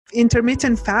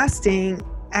intermittent fasting,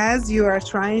 as you are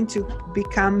trying to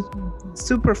become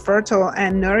super fertile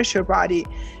and nourish your body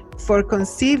for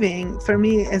conceiving, for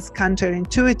me is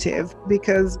counterintuitive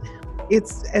because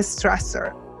it's a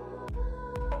stressor.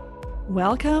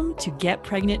 Welcome to Get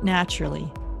Pregnant Naturally,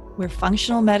 where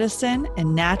functional medicine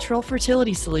and natural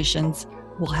fertility solutions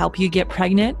will help you get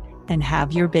pregnant and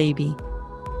have your baby.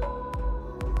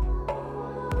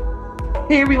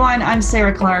 Hey everyone, I'm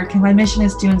Sarah Clark, and my mission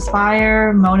is to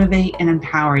inspire, motivate, and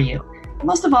empower you.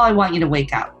 Most of all, I want you to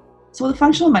wake up. So with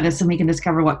functional medicine, we can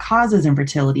discover what causes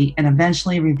infertility and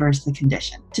eventually reverse the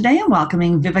condition. Today, I'm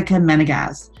welcoming Vivica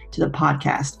Menegaz to the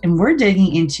podcast, and we're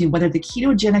digging into whether the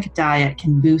ketogenic diet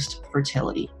can boost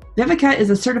fertility. Vivica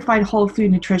is a certified whole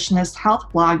food nutritionist, health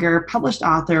blogger, published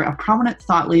author, a prominent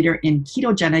thought leader in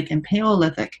ketogenic and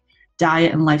Paleolithic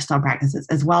diet and lifestyle practices,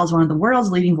 as well as one of the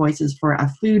world's leading voices for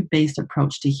a food-based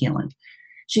approach to healing.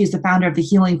 She is the founder of the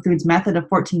Healing Foods Method, a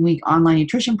 14-week online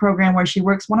nutrition program where she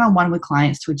works one-on-one with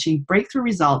clients to achieve breakthrough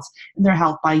results in their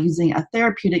health by using a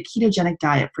therapeutic ketogenic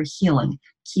diet for healing,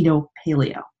 Keto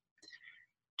Paleo.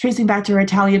 Tracing back to her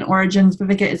Italian origins,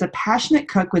 Vivica is a passionate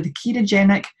cook with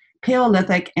ketogenic,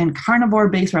 Paleolithic, and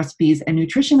carnivore-based recipes and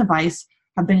nutrition advice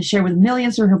have been shared with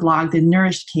millions through her blog, The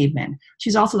Nourished Caveman.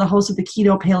 She's also the host of the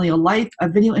Keto Paleo Life, a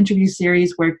video interview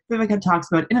series where Vivica talks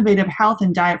about innovative health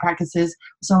and diet practices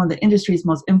with some of the industry's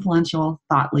most influential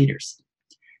thought leaders.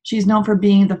 She's known for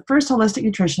being the first holistic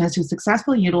nutritionist who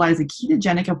successfully utilized a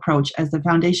ketogenic approach as the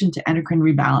foundation to endocrine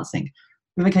rebalancing.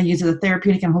 Vivica uses a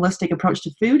therapeutic and holistic approach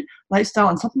to food, lifestyle,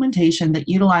 and supplementation that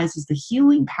utilizes the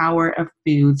healing power of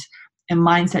foods and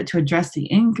mindset to address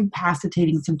the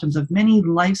incapacitating symptoms of many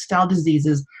lifestyle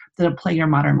diseases that have plagued our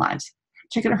modern lives.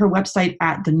 Check out her website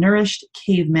at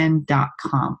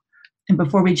thenourishedcaveman.com. And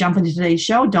before we jump into today's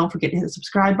show, don't forget to hit the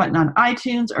subscribe button on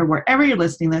iTunes or wherever you're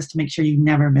listening to this to make sure you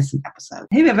never miss an episode.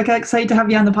 Hey, Vivica, excited to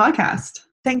have you on the podcast.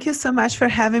 Thank you so much for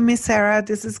having me, Sarah.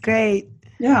 This is great.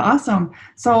 Yeah, awesome.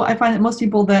 So I find that most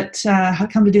people that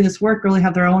come to do this work really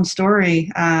have their own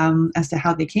story as to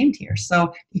how they came here.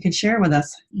 So you can share with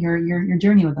us your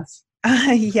journey with us.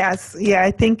 Yes. Yeah, I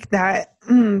think that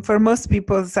for most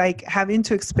people, it's like having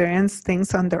to experience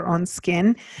things on their own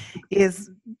skin is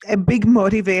a big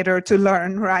motivator to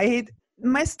learn, right?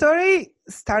 My story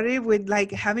started with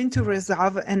like having to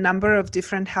resolve a number of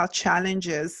different health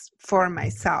challenges for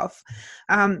myself.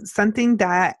 Something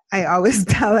that I always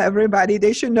tell everybody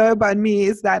they should know about me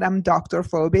is that I'm doctor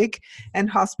phobic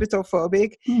and hospital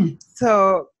phobic.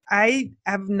 So I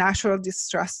have natural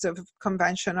distrust of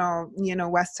conventional,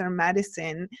 Western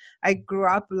medicine. I grew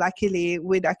up luckily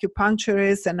with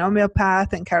acupuncturists and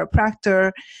homeopath and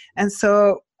chiropractor. And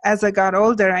so as I got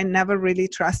older, I never really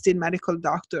trusted medical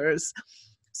doctors.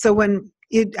 So when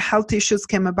health issues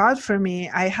came about for me,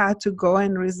 I had to go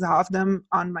and resolve them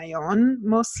on my own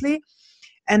mostly.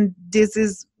 And this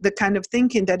is the kind of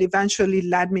thinking that eventually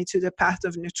led me to the path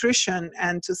of nutrition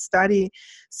and to study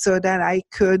so that I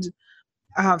could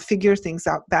figure things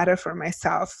out better for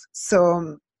myself.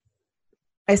 So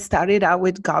I started out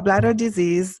with gallbladder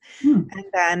disease, and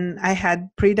then I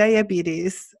had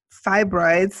prediabetes,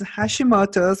 fibroids,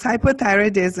 Hashimoto's,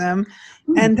 hypothyroidism,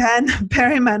 and then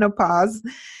perimenopause.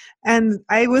 And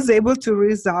I was able to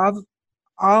resolve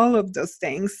all of those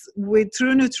things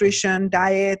through nutrition,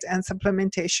 diet, and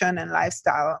supplementation and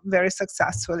lifestyle very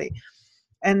successfully.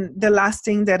 And the last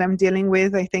thing that I'm dealing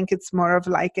with, I think it's more of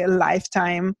like a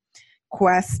lifetime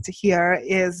quest here,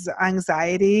 is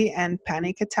anxiety and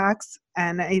panic attacks.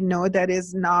 And I know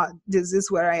this is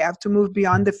where I have to move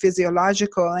beyond the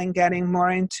physiological and getting more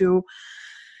into,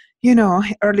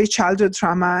 early childhood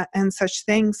trauma and such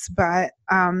things. But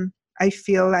I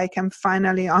feel like I'm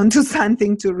finally onto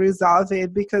something to resolve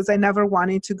it because I never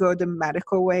wanted to go the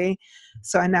medical way.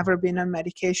 So I never been on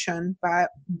medication,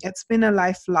 but it's been a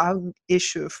lifelong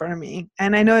issue for me.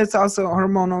 And I know it's also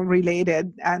hormonal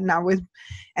related. And now with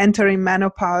entering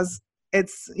menopause,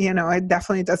 it's, it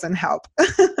definitely doesn't help.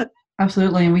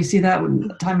 Absolutely. And we see that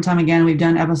time and time again. We've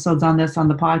done episodes on this on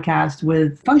the podcast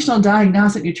with functional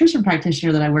diagnostic nutrition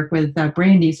practitioner that I work with,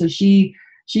 Brandy. So she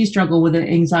struggled with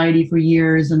anxiety for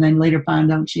years and then later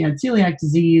found out she had celiac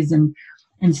disease and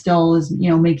still is,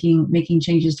 making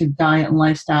changes to diet and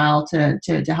lifestyle to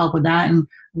help with that. And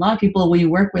a lot of people we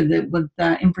work with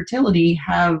infertility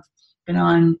have been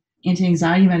on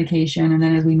anti-anxiety medication. And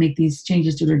then as we make these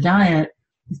changes to their diet,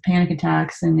 these panic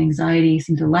attacks and anxiety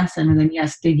seem to lessen. And then,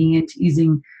 yes, digging into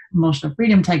using emotional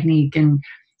freedom technique and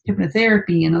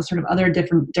hypnotherapy and those sort of other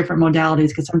different modalities,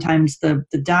 because sometimes the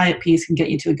diet piece can get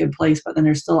you to a good place, but then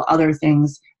there's still other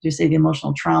things, just say the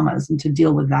emotional traumas, and to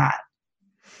deal with that.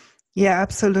 Yeah,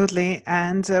 absolutely.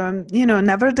 And,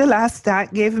 nevertheless,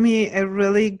 that gave me a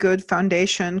really good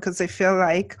foundation because I feel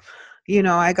like,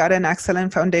 I got an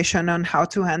excellent foundation on how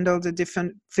to handle the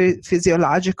different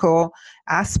physiological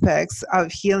aspects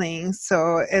of healing.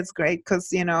 So it's great because,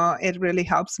 it really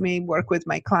helps me work with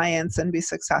my clients and be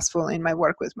successful in my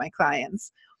work with my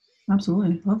clients.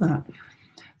 Absolutely. Love that.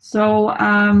 So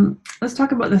let's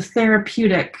talk about the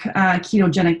therapeutic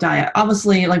ketogenic diet.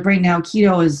 Obviously, like right now,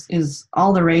 keto is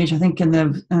all the rage. I think I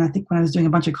think when I was doing a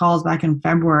bunch of calls back in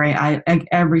February,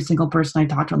 every single person I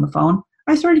talked to on the phone,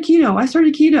 I started keto. I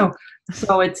started keto.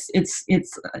 So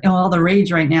it's all the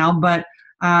rage right now. But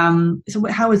so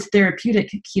how is therapeutic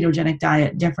ketogenic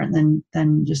diet different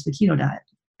than just the keto diet?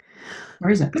 Or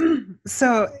is it?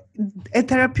 So, a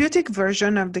therapeutic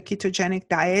version of the ketogenic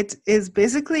diet is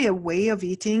basically a way of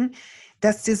eating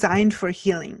that's designed for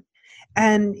healing.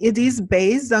 And it is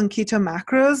based on keto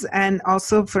macros. And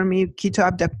also, for me, keto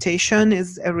adaptation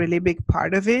is a really big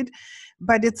part of it.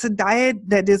 But it's a diet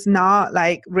that is not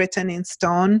like written in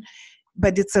stone,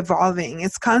 but it's evolving.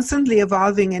 It's constantly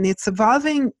evolving, and it's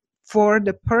evolving for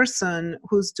the person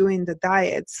who's doing the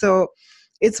diet. So,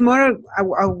 it's more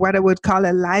what I would call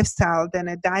a lifestyle than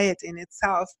a diet in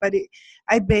itself. But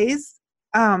I base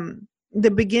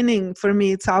the beginning for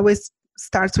me. It's always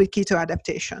starts with keto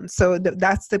adaptation. So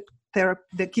that's the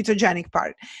ketogenic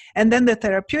part, and then the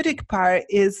therapeutic part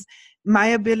is my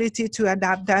ability to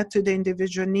adapt that to the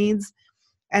individual needs,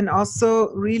 and also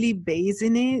really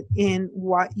basing it in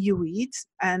what you eat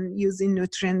and using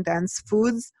nutrient dense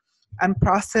foods and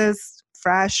processed,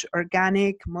 fresh,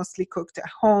 organic, mostly cooked at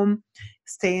home,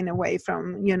 staying away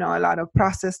from, a lot of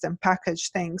processed and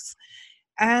packaged things.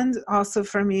 And also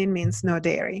for me, it means no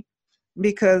dairy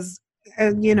because,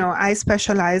 I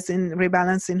specialize in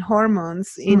rebalancing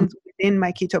hormones in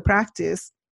my keto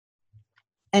practice.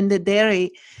 And the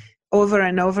dairy over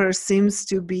and over seems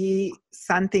to be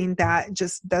something that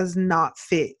just does not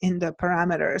fit in the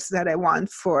parameters that I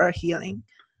want for healing.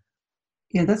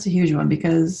 Yeah, that's a huge one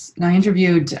because I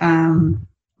interviewed,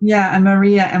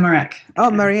 Maria Emmerich. Oh,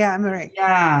 Maria Emmerich.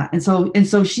 Yeah, and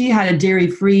so she had a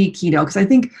dairy-free keto because I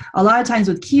think a lot of times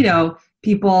with keto,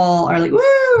 people are like,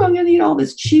 "Woo, I'm going to eat all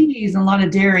this cheese and a lot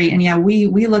of dairy." And yeah, we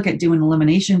look at doing an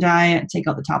elimination diet, take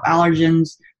out the top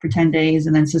allergens for 10 days,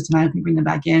 and then systematically bring them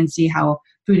back in, see how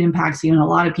food impacts you. And a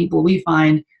lot of people we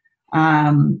find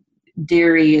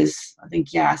dairy is, I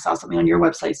think, I saw something on your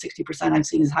website, 60%. I've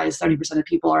seen as high as 70% of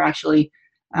people are actually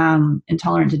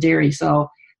intolerant to dairy. So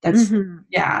that's,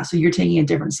 so you're taking a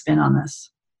different spin on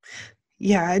this.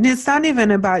 Yeah, and it's not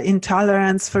even about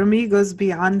intolerance. For me, it goes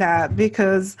beyond that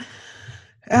because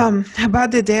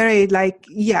about the dairy, like,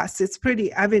 yes, it's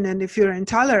pretty evident if you're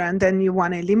intolerant, then you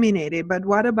want to eliminate it. But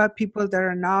what about people that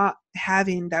are not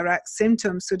having direct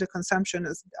symptoms to the consumption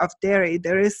of dairy?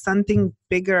 There is something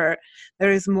bigger.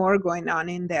 There is more going on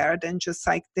in there than just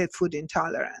like the food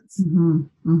intolerance.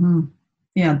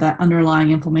 Yeah, that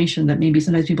underlying inflammation that maybe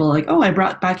sometimes people are like, oh, I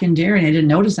brought back in dairy and I didn't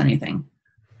notice anything.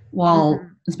 Well,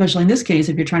 especially in this case,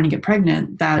 if you're trying to get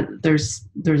pregnant, that there's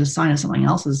a sign of something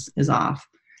else is off.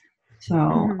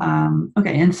 So,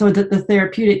 okay. And so the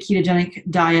therapeutic ketogenic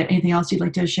diet, anything else you'd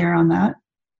like to share on that?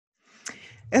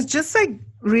 It's just like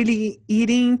really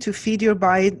eating to feed your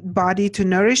body, to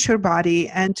nourish your body,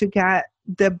 and to get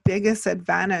the biggest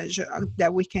advantage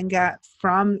that we can get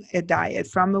from a diet,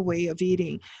 from a way of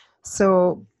eating.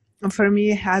 So for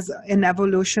me,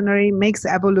 it makes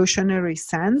evolutionary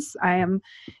sense. I am,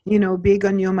 big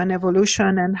on human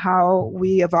evolution and how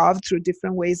we evolved through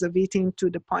different ways of eating to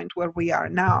the point where we are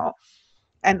now.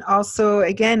 And also,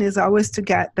 again, is always to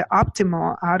get the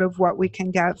optimal out of what we can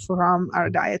get from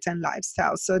our diet and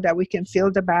lifestyle so that we can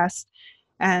feel the best.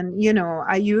 And,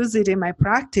 I use it in my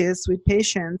practice with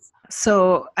patients.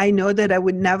 So I know that I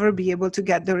would never be able to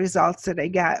get the results that I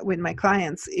get with my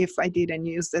clients if I didn't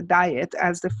use the diet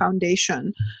as the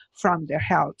foundation for their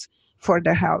health.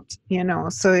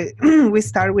 So we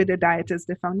start with the diet as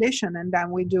the foundation, and then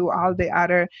we do all the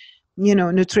other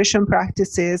nutrition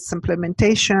practices,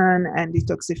 supplementation, and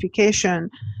detoxification.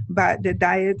 But the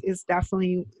diet is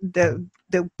definitely the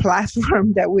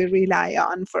platform that we rely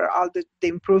on for all the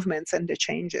improvements and the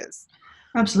changes.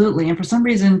 Absolutely. And for some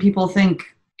reason, people think,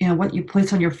 what you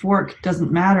place on your fork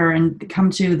doesn't matter and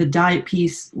come to the diet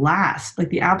piece last, like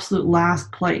the absolute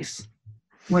last place,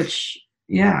 which,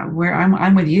 where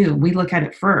I'm with you. We look at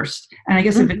it first. And I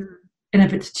guess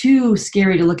if it's too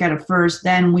scary to look at it first,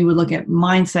 then we would look at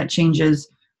mindset changes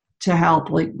to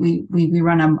help. Like we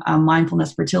run a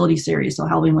mindfulness fertility series, so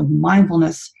helping with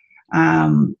mindfulness,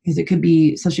 because it could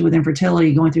be, especially with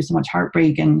infertility, going through so much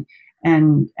heartbreak and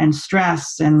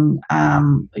stress and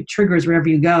like triggers wherever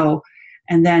you go.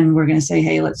 And then we're going to say,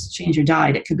 hey, let's change your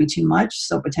diet. It could be too much.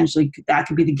 So potentially that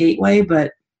could be the gateway.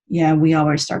 But yeah, we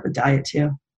always start with diet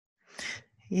too.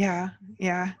 Yeah,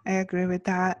 I agree with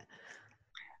that.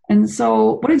 And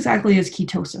so what exactly is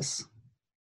ketosis?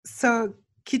 So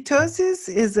ketosis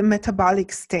is a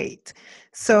metabolic state.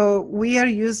 So we are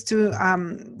used to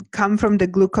come from the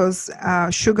glucose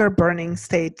sugar burning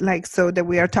state, like so that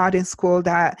we are taught in school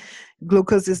that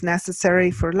glucose is necessary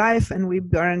for life and we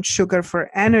burn sugar for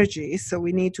energy. So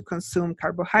we need to consume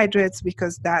carbohydrates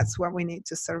because that's what we need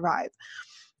to survive.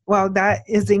 Well, that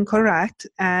is incorrect.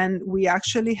 And we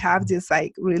actually have this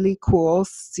like really cool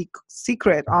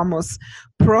secret almost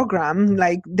program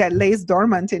like that lays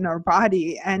dormant in our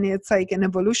body. And it's like an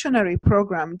evolutionary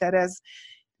program that has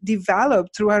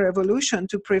developed through our evolution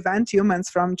to prevent humans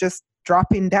from just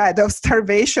dropping dead of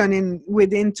starvation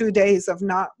within 2 days of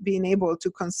not being able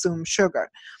to consume sugar.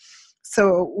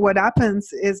 So what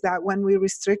happens is that when we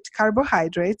restrict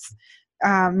carbohydrates,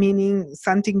 meaning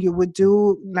something you would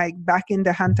do like back in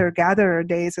the hunter-gatherer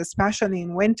days, especially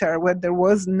in winter, where there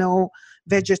was no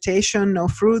vegetation, no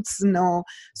fruits, no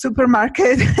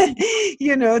supermarket,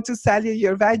 to sell you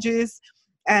your veggies.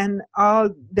 And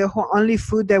only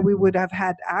food that we would have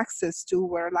had access to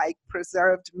were like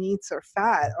preserved meats or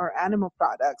fat or animal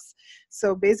products.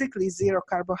 So basically zero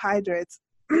carbohydrates.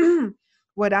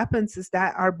 What happens is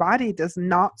that our body does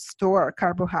not store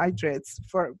carbohydrates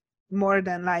for more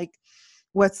than like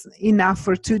what's enough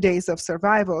for 2 days of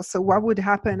survival. So what would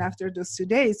happen after those 2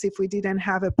 days if we didn't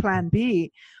have a plan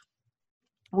B?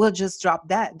 We'll just drop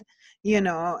dead,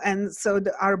 and so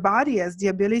our body has the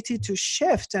ability to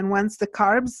shift. And once the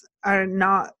carbs are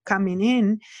not coming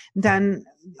in, then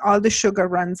all the sugar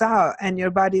runs out and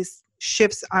your body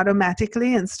shifts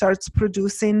automatically and starts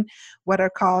producing what are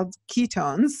called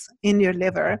ketones in your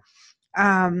liver.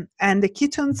 And the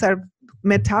ketones are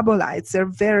metabolites. They're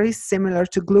very similar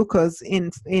to glucose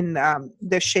in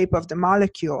the shape of the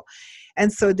molecule.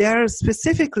 And so they're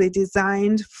specifically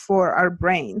designed for our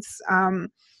brains.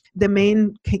 The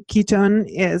main ketone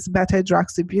is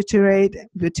beta-hydroxybutyrate,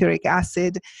 butyric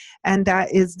acid, and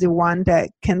that is the one that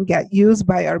can get used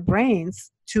by our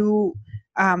brains to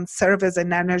serve as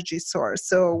an energy source.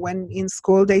 So when in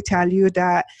school they tell you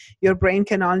that your brain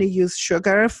can only use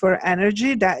sugar for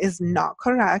energy, that is not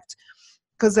correct,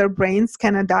 because our brains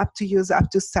can adapt to use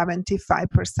up to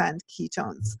 75%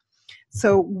 ketones.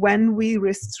 So when we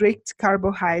restrict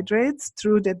carbohydrates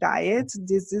through the diet,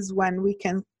 this is when we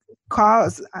can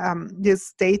cause this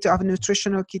state of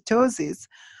nutritional ketosis.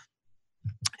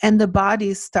 And the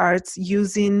body starts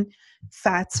using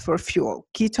fats for fuel,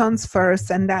 ketones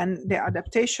first, and then the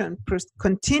adaptation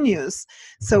continues.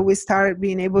 So we start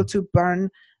being able to burn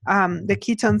the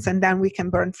ketones, and then we can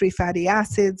burn free fatty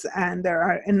acids. And there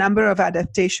are a number of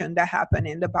adaptations that happen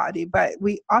in the body, but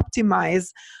we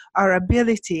optimize our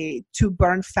ability to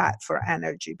burn fat for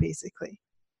energy, basically.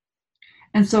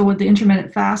 And so with the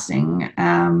intermittent fasting,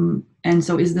 and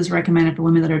so is this recommended for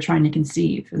women that are trying to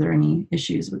conceive? Are there any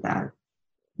issues with that?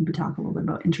 We talk a little bit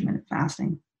about intermittent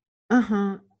fasting.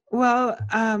 Well,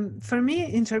 for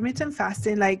me, intermittent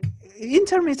fasting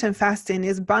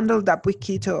is bundled up with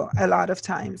keto a lot of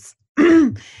times.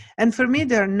 And for me,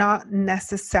 they're not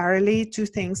necessarily two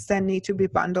things that need to be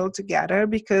bundled together,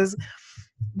 because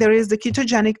there is the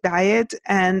ketogenic diet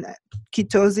and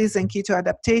ketosis and keto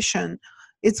adaptation.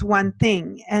 It's one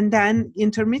thing. And then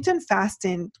intermittent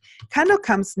fasting kind of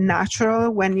comes natural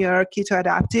when you're keto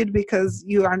adapted, because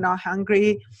you are not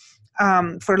hungry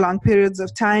for long periods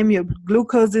of time. Your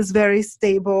glucose is very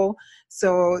stable,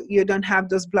 so you don't have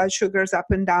those blood sugars up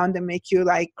and down that make you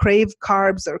like crave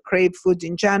carbs or crave food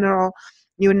in general.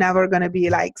 You're never going to be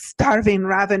like starving,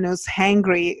 ravenous,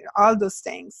 hangry, all those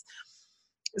things.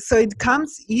 So it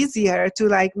comes easier to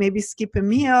like maybe skip a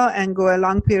meal and go a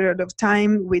long period of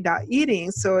time without eating.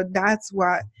 So that's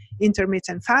what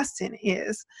intermittent fasting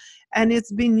is. And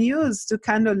it's been used to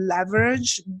kind of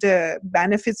leverage the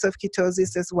benefits of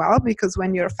ketosis as well, because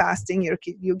when you're fasting,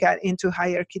 you get into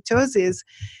higher ketosis.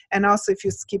 And also if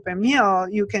you skip a meal,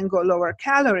 you can go lower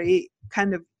calorie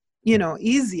kind of,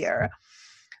 easier.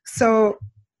 So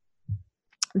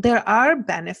there are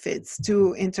benefits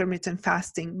to intermittent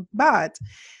fasting, but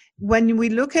when we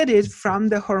look at it from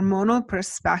the hormonal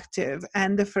perspective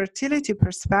and the fertility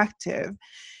perspective,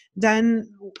 then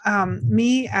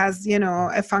me as, I'm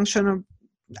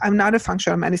not a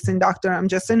functional medicine doctor, I'm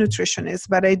just a nutritionist,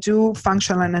 but I do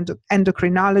functional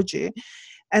endocrinology.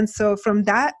 And so from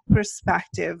that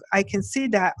perspective, I can see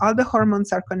that all the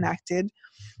hormones are connected.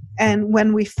 And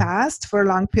when we fast for a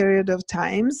long period of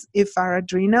times, if our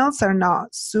adrenals are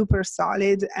not super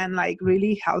solid and like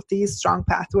really healthy, strong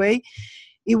pathway,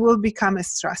 it will become a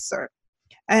stressor.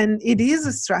 And it is a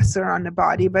stressor on the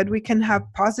body, but we can have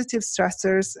positive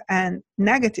stressors and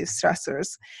negative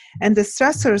stressors. And the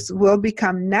stressors will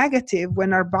become negative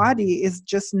when our body is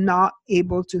just not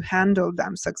able to handle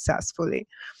them successfully.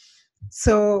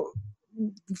 So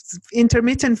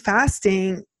intermittent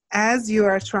fasting, as you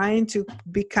are trying to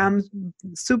become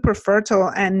super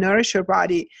fertile and nourish your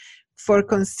body for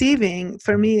conceiving,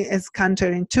 for me is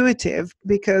counterintuitive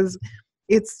because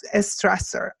it's a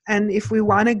stressor. And if we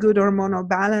want a good hormonal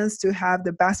balance to have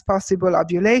the best possible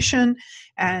ovulation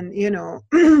and,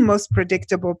 most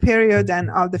predictable period and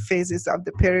all the phases of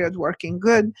the period working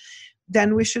good,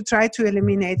 then we should try to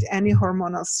eliminate any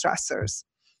hormonal stressors.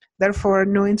 Therefore,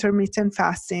 no intermittent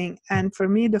fasting. And for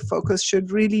me, the focus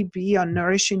should really be on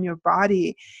nourishing your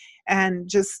body and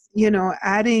just,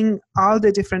 adding all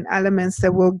the different elements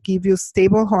that will give you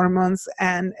stable hormones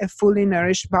and a fully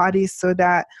nourished body so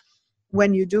that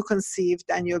when you do conceive,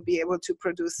 then you'll be able to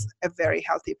produce a very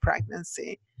healthy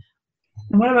pregnancy.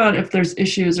 And what about if there's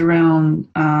issues around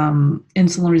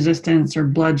insulin resistance or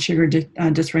blood sugar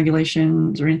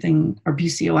dysregulations or anything, or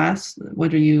PCOS?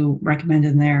 What do you recommend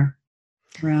in there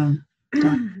around?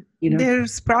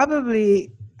 There's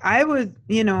probably, I would,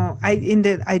 in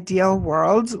the ideal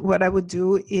world, what I would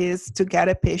do is to get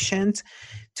a patient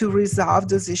to resolve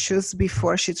those issues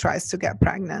before she tries to get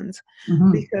pregnant.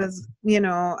 Mm-hmm. Because,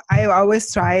 I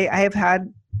always try, I have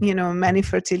had, many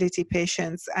fertility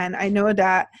patients, and I know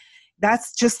that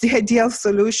that's just the ideal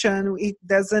solution. It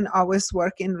doesn't always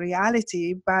work in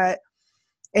reality, but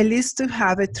at least to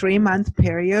have a 3-month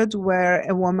period where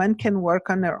a woman can work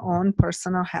on her own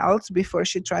personal health before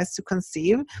she tries to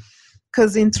conceive.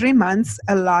 Because in 3 months,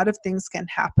 a lot of things can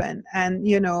happen. And,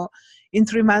 in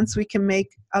 3 months, we can make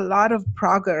a lot of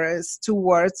progress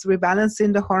towards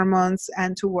rebalancing the hormones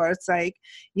and towards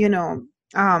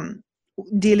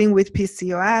dealing with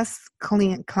PCOS,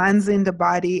 cleansing the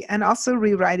body, and also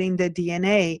rewriting the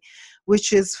DNA,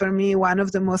 which is for me one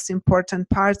of the most important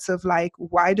parts of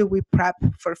why do we prep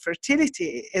for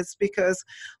fertility? It's because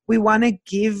we want to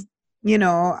give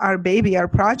our baby, our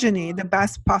progeny, the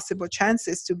best possible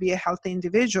chances to be a healthy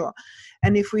individual.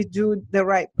 And if we do the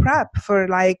right prep for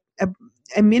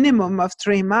a minimum of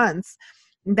 3 months,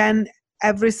 then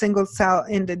every single cell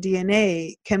in the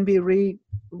DNA can be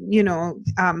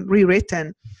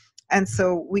rewritten. And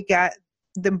so we get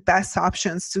the best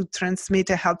options to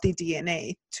transmit a healthy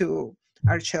DNA to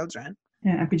our children.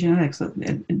 Yeah, epigenetics,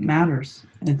 it matters.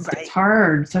 It's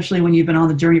hard, especially when you've been on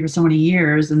the journey for so many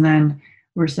years, and then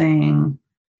we're saying,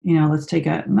 let's take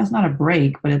that's not a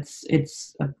break, but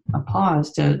it's a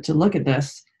pause to look at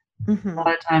this. Mm-hmm. A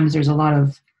lot of times there's a lot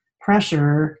of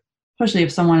pressure, especially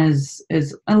if someone is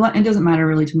it doesn't matter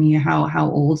really to me how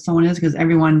old someone is, because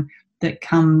everyone that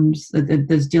comes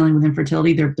that's dealing with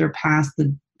infertility, they're past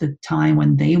the time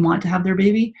when they want to have their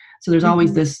baby. So there's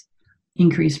always this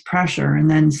increased pressure, and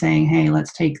then saying, hey,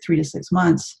 let's take 3 to 6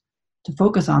 months to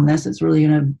focus on this. It's really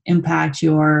going to impact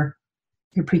your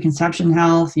preconception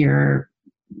health, your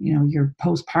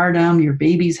postpartum, your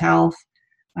baby's health.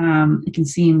 It can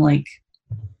seem like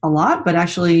a lot, but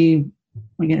actually,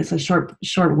 again, it's a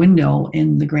short window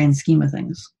in the grand scheme of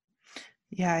things.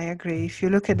 Yeah, I agree. If you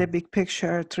look at the big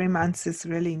picture, 3 months is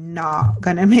really not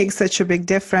going to make such a big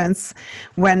difference,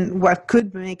 when what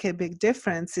could make a big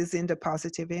difference is in the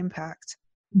positive impact.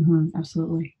 Mm-hmm,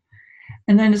 absolutely.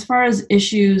 And then as far as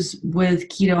issues with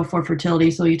keto for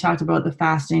fertility, so you talked about the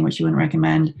fasting, which you wouldn't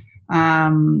recommend.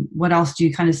 What else do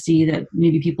you kind of see that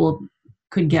maybe people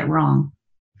could get wrong?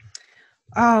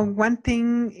 One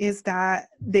thing is that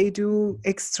they do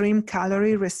extreme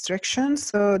calorie restriction.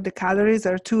 So the calories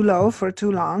are too low for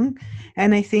too long.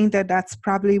 And I think that that's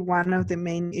probably one of the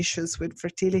main issues with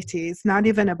fertility. It's not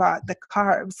even about the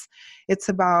carbs. It's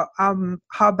about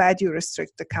how bad you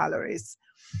restrict the calories.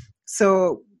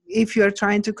 So if you're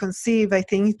trying to conceive, I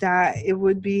think that it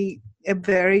would be a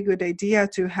very good idea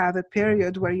to have a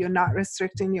period where you're not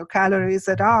restricting your calories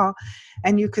at all.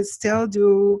 And you could still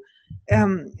do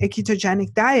a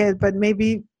ketogenic diet, but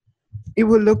maybe it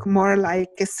will look more like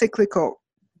a cyclical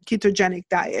ketogenic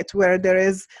diet, where there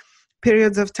is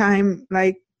periods of time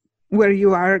where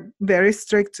you are very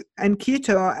strict and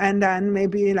keto, and then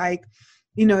maybe a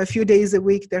few days a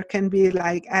week there can be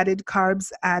added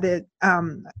carbs added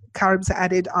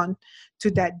on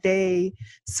to that day,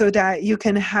 so that you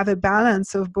can have a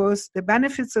balance of both the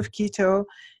benefits of keto,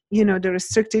 the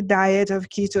restricted diet of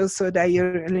keto, so that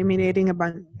you're eliminating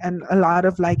a lot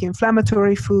of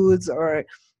inflammatory foods or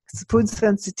food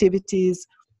sensitivities,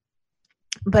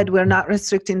 but we're not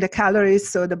restricting the calories,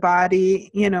 so the body,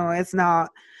 is not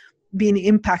being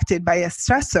impacted by a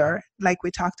stressor, like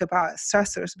we talked about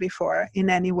stressors before, in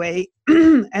any way.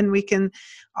 And we can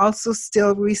also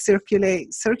still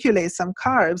circulate some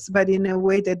carbs, but in a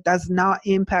way that does not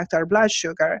impact our blood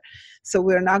sugar. So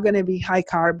we're not going to be high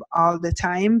carb all the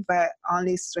time, but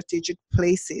only strategic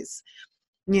places,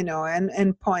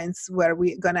 and points where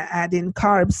we're going to add in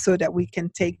carbs so that we can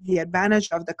take the advantage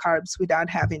of the carbs without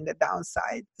having the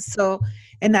downside. So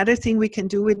another thing we can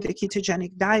do with the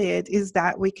ketogenic diet is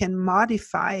that we can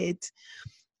modify it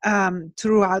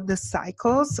throughout the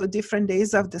cycle. So different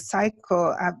days of the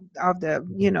cycle of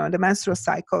the menstrual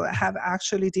cycle have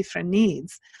actually different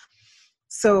needs.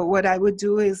 So what I would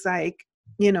do is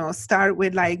start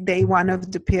with day one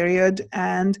of the period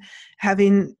and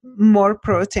having more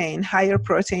protein, higher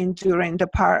protein during the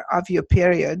part of your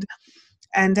period.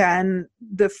 And then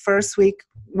the first week,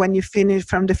 when you finish,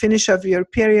 from the finish of your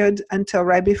period until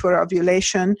right before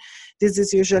ovulation, this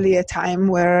is usually a time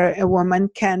where a woman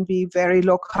can be very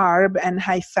low carb and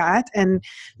high fat and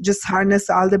just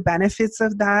harness all the benefits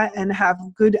of that and have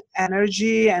good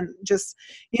energy and just,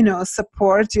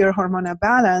 support your hormonal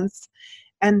balance.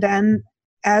 And then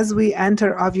as we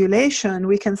enter ovulation,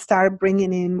 we can start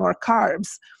bringing in more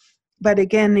carbs. But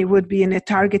again, it would be in a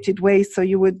targeted way. So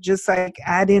you would just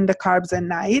add in the carbs at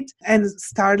night and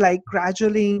start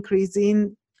gradually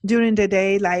increasing during the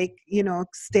day,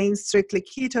 staying strictly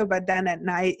keto, but then at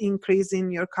night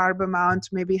increasing your carb amount,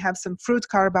 maybe have some fruit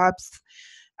carb ups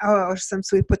or some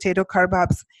sweet potato carb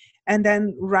ups. And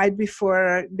then right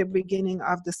before the beginning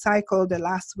of the cycle, the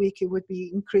last week, it would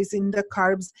be increasing the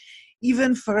carbs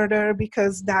even further,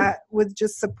 because that would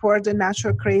just support the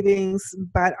natural cravings,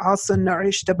 but also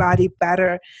nourish the body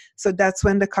better. So that's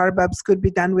when the carb ups could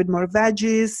be done with more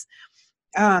veggies,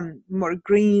 more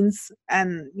greens,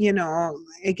 and,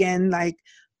 again,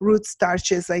 root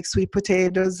starches like sweet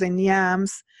potatoes and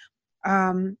yams.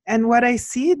 And what I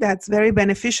see that's very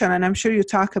beneficial, and I'm sure you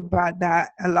talk about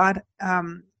that a lot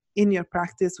in your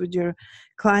practice with your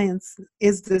clients,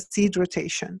 is the seed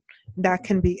rotation that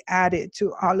can be added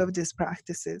to all of these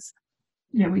practices.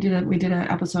 Yeah, we did an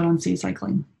episode on seed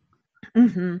cycling.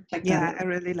 Mm-hmm. Yeah, I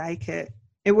really like it.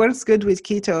 It works good with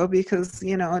keto because,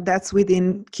 that's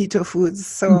within keto foods.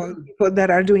 So people that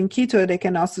are doing keto, they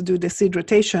can also do the seed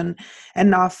rotation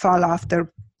and not fall off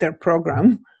their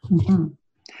program. Mm-hmm.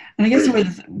 And I guess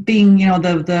with being,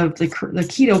 the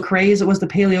keto craze, it was the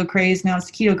paleo craze. Now it's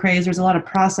the keto craze. There's a lot of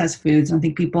processed foods. And I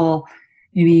think people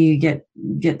maybe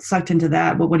get sucked into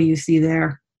that. But what do you see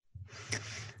there?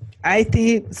 I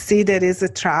see that is a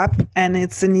trap, and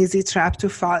it's an easy trap to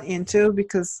fall into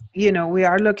because, we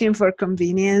are looking for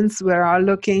convenience. We're all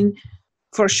looking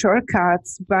for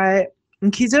shortcuts, but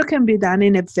keto can be done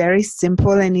in a very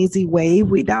simple and easy way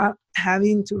without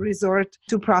having to resort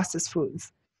to processed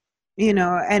foods. And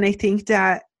I think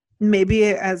that maybe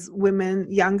as women,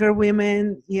 younger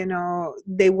women,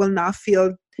 they will not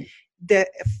feel the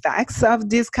effects of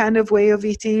this kind of way of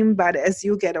eating. But as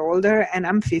you get older, and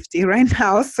I'm 50 right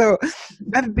now, so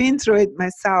I've been through it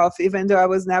myself, even though I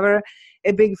was never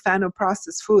a big fan of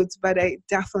processed foods, but I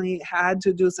definitely had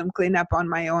to do some cleanup on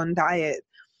my own diet,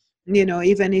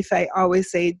 even if I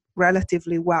always ate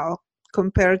relatively well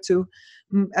compared to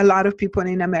a lot of people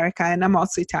in America, and I'm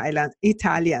also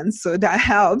Italian, so that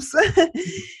helps.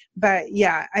 But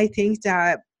yeah, I think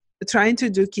that trying to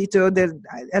do keto,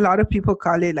 a lot of people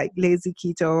call it lazy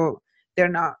keto.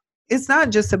 It's not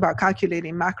just about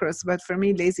calculating macros, but for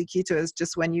me, lazy keto is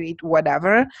just when you eat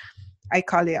whatever. I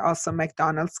call it also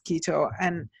McDonald's keto.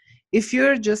 And if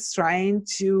you're just trying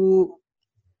to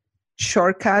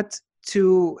shortcut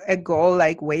to a goal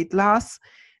like weight loss,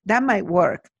 that might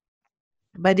work.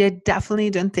 But I definitely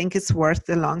don't think it's worth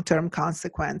the long-term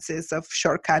consequences of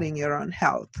shortcutting your own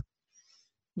health.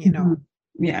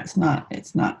 Yeah, it's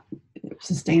not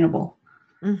sustainable.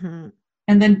 Mm-hmm.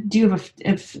 And then do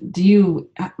you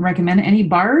recommend any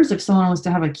bars if someone wants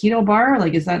to have a keto bar?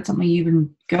 Is that something you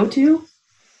even go to?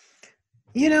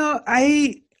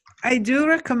 I do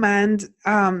recommend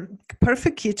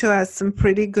Perfect Keto has some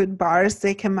pretty good bars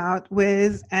they come out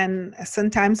with, and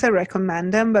sometimes I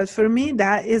recommend them, but for me,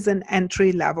 that is an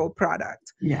entry-level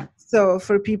product. Yeah. So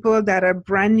for people that are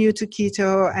brand new to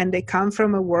keto and they come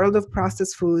from a world of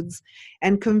processed foods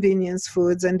and convenience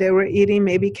foods, and they were eating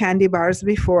maybe candy bars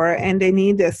before, and they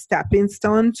need a stepping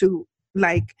stone to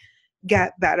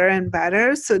get better and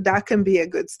better, so that can be a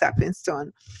good stepping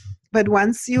stone. But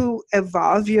once you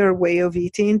evolve your way of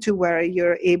eating to where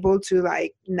you're able to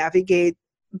navigate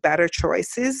better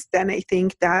choices, then I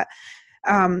think that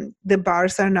the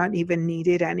bars are not even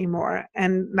needed anymore.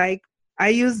 And I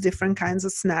use different kinds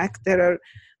of snacks that are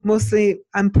mostly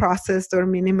unprocessed or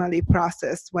minimally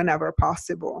processed whenever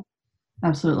possible.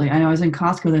 Absolutely. I know I was in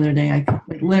Costco the other day. I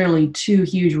like literally 2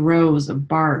 huge rows of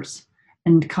bars,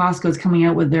 and Costco's coming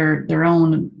out with their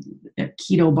own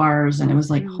keto bars, and it was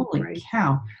like, holy Right.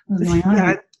 cow, what's going on Yeah,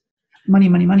 here? Money,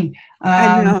 money, money.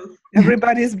 I know.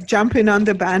 Everybody's jumping on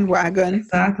the bandwagon.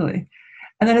 Exactly.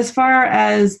 And then as far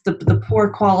as the poor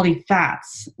quality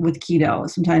fats with keto,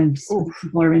 sometimes Oof.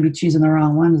 people are maybe choosing the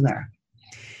wrong ones there.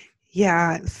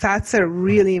 Yeah, fats are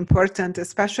really important,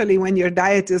 especially when your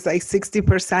diet is like 60%,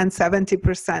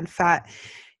 70% fat.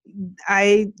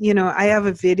 I have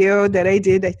a video that I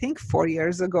did, I think 4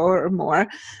 years ago or more,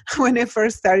 when I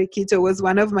first started keto. It was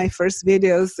one of my first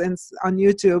videos on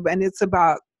YouTube, and it's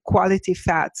about quality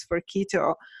fats for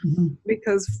keto. Mm-hmm.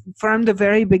 Because from the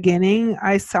very beginning,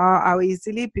 I saw how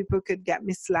easily people could get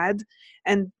misled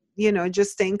and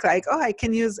just think like, oh, I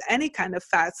can use any kind of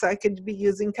fat. So I could be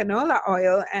using canola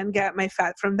oil and get my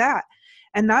fat from that.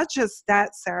 And not just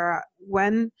that, Sarah.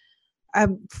 When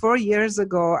 4 years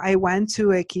ago, I went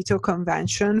to a keto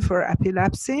convention for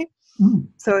epilepsy. Mm.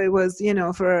 So it was,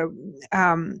 for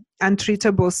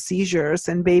untreatable seizures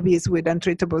and babies with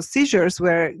untreatable seizures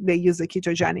where they use a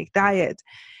ketogenic diet.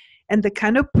 And the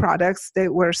kind of products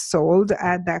that were sold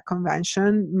at that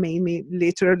convention made me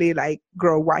literally like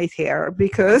grow white hair,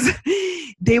 because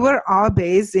they were all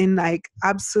based in like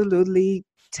absolutely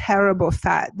terrible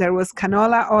fat. There was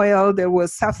canola oil, there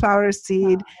was safflower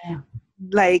seed,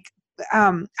 like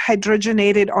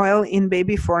hydrogenated oil in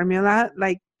baby formula.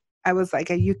 Like, I was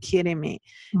like, are you kidding me?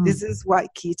 This is what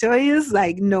keto is?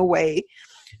 Like, no way.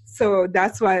 So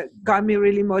that's what got me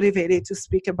really motivated to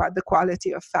speak about the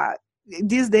quality of fat.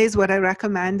 These days, what I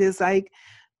recommend is like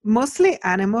mostly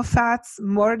animal fats,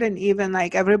 more than even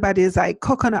like everybody's like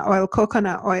coconut oil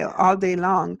all day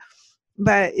long.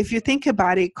 But if you think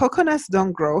about it, coconuts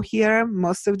don't grow here,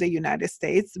 most of the United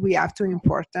States. We have to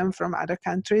import them from other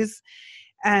countries.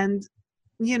 And,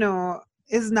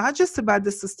 it's not just about the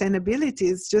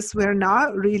sustainability. It's just we're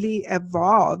not really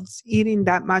evolved eating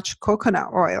that much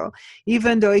coconut oil,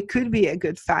 even though it could be a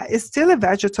good fat. It's still a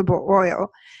vegetable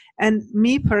oil. And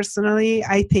me personally,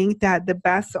 I think that the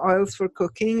best oils for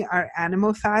cooking are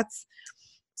animal fats.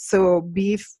 So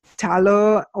beef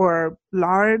tallow or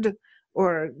lard,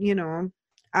 or,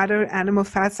 other animal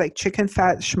fats like chicken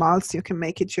fat, schmaltz. You can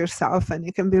make it yourself and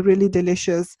it can be really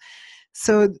delicious.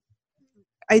 So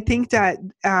I think that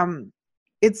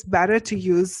it's better to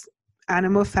use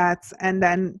animal fats, and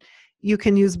then you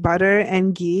can use butter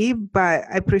and ghee, but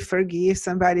I prefer ghee if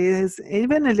somebody is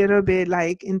even a little bit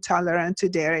like intolerant to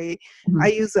dairy. Mm-hmm. I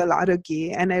use a lot of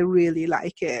ghee and I really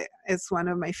like it. It's one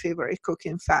of my favorite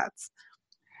cooking fats.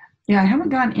 Yeah, I haven't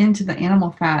gotten into the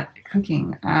animal fat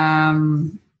cooking.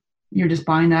 You're just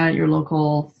buying that at your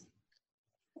local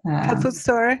Health food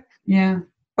store? Yeah.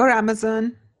 Or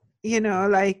Amazon.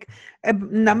 Like a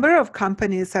number of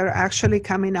companies are actually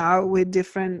coming out with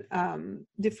different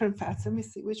fats. Let me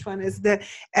see which one is the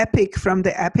Epic from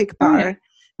the Epic bar. Oh, yeah. Okay.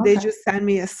 They just sent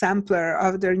me a sampler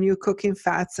of their new cooking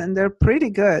fats, and they're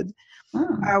pretty good.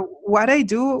 What I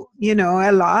do,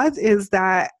 a lot is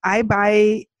that I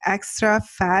buy extra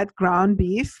fat ground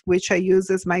beef, which I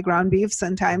use as my ground beef.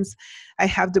 Sometimes I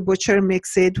have the butcher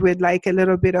mix it with like a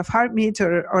little bit of heart meat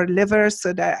or liver,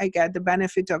 so that I get the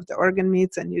benefit of the organ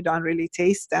meats and you don't really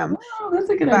taste them. Oh, that's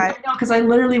a good idea. Because I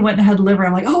literally went and had liver.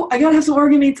 I'm like, oh, I gotta have some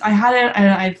organ meats. I had it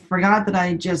and I forgot that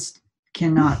I just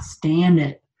cannot stand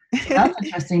it. So that's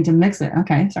interesting to mix it.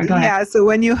 Okay, sorry, go ahead. Yeah, so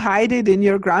when you hide it in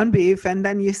your ground beef and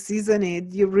then you season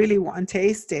it, you really won't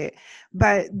taste it.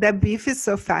 But the beef is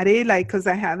so fatty, like, because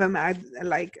I have them add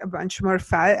like a bunch more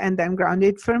fat and then ground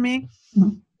it for me.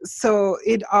 Mm-hmm. So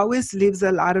it always leaves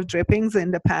a lot of drippings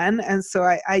in the pan. And so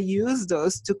I use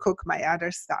those to cook my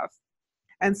other stuff.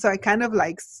 And so I kind of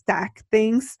like stack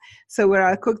things. So where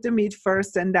I'll cook the meat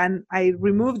first and then I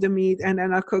remove the meat and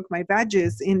then I'll cook my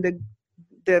veggies in the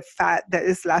fat that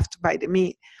is left by the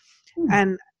meat.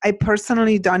 And I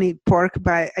personally don't eat pork,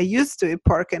 but I used to eat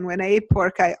pork. And when I ate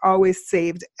pork, I always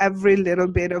saved every little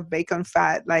bit of bacon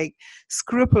fat, like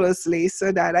scrupulously,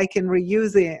 so that I can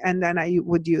reuse it. And then I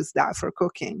would use that for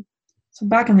cooking. So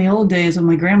back in the old days when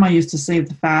my grandma used to save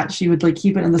the fat, she would like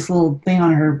keep it in this little thing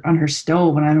on her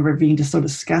stove. And I remember being just so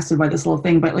disgusted by this little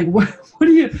thing. But like, how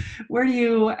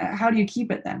do you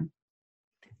keep it then?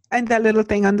 And that little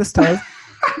thing on the stove.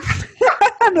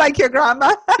 I'm like your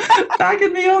grandma. Back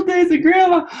in the old days of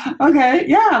grandma. Okay.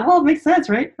 Yeah. Well, it makes sense,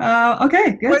 right?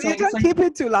 Okay. Good. But you don't keep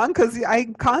it too long because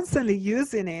I'm constantly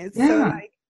using it. Yeah. So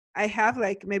like I have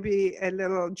like maybe a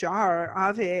little jar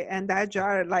of it, and that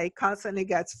jar like constantly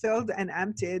gets filled and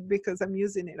emptied because I'm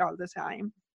using it all the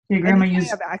time. Your grandma if I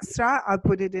have extra, I'll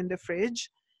put it in the fridge.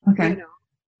 Okay.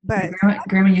 But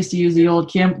Grandma used to use the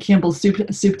old Campbell's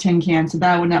soup tin can, so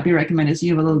that would not be recommended. So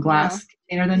you have a little no, glass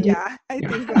container then, do you? yeah, I Yeah.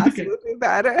 think glass Okay. would be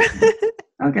better.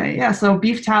 Okay. Yeah. So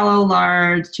beef tallow,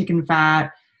 lard, chicken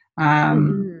fat,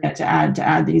 Mhm. yeah, to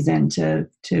add these into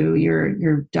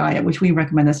your diet, which we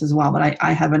recommend this as well. But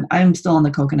I'm still on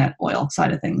the coconut oil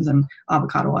side of things and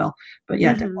avocado oil. But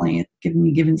yeah, Mhm. definitely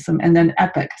giving some, and then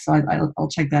Epic. So I'll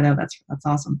check that out. That's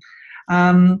awesome.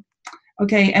 Um,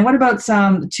 okay. And what about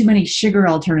some too many sugar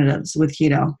alternatives with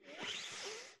keto?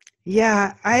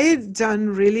 Yeah, I've done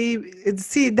really,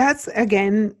 see, that's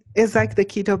again, is like the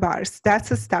keto bars.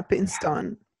 That's a stepping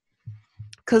stone.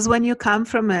 Because when you come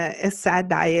from a sad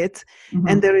diet and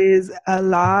Mm-hmm. there is a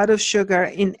lot of sugar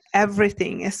in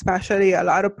everything, especially a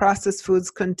lot of processed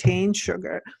foods contain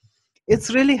sugar,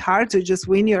 it's really hard to just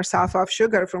wean yourself off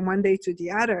sugar from one day to the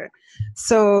other.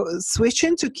 So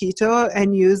switching to keto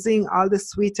and using all the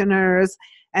sweeteners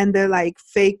and the like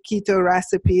fake keto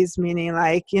recipes, meaning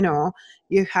like,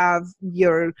 you have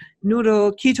your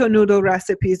keto noodle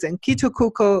recipes and keto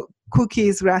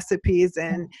cookies recipes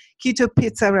and keto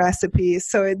pizza recipes.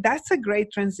 So that's a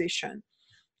great transition.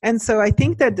 And so I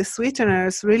think that the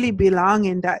sweeteners really belong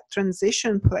in that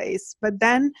transition place. But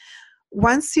then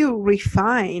once you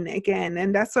refine again,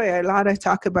 and that's why a lot I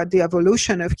talk about the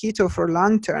evolution of keto for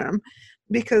long term,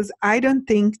 because I don't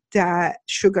think that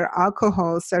sugar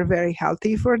alcohols are very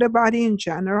healthy for the body in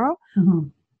general. Mm-hmm.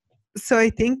 So I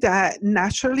think that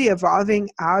naturally evolving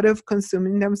out of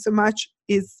consuming them so much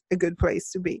is a good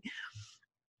place to be.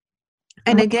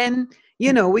 And again,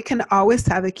 we can always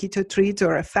have a keto treat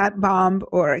or a fat bomb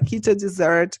or a keto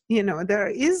dessert. There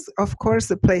is, of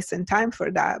course, a place and time for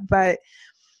that. But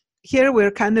here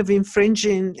we're kind of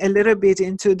infringing a little bit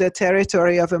into the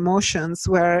territory of emotions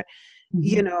where,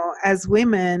 Mm-hmm. as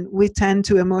women, we tend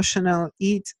to emotional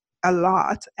eat a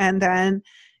lot. And then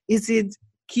is it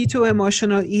keto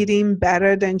emotional eating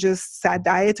better than just sad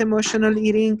diet emotional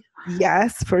eating?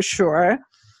 Yes, for sure.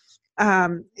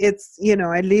 It's,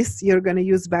 at least you're going to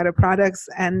use better products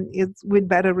and it's with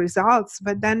better results.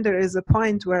 But then there is a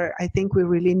point where I think we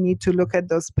really need to look at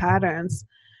those patterns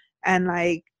and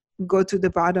like go to the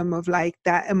bottom of like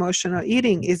that emotional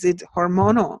eating. Is it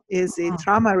hormonal? Is it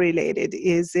trauma related?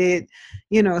 Is it,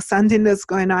 something that's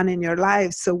going on in your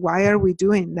life? So why are we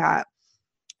doing that?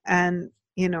 And,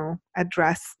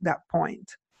 address that point.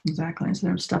 Exactly.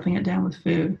 Instead of stuffing it down with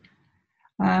food.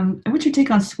 And what's your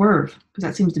take on Swerve? Because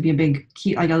that seems to be a big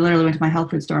key. Like I literally went to my health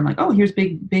food store. I'm like, oh, here's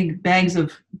big bags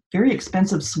of very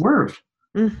expensive Swerve.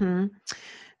 Mm-hmm.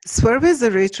 Swerve is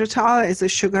erythritol, is a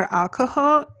sugar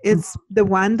alcohol. It's the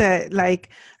one that, like,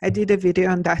 I did a video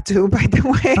on that too, by the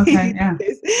way. Okay, yeah.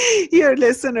 Your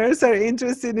listeners are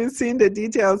interested in seeing the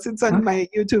details. It's on my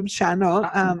YouTube channel,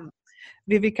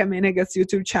 Vivica Menegaz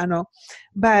YouTube channel.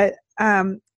 But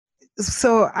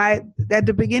so at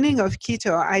the beginning of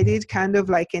keto, I did kind of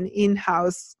like an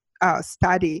in-house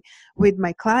study with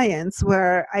my clients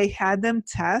where I had them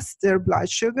test their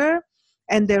blood sugar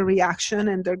and their reaction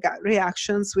and their gut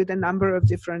reactions with a number of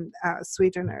different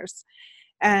sweeteners.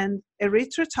 And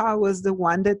erythritol was the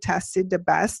one that tested the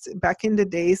best. Back in the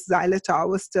days, xylitol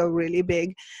was still really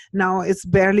big. Now it's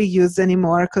barely used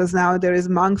anymore because now there is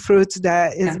monk fruit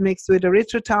that is mixed with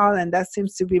erythritol, and that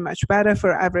seems to be much better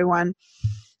for everyone.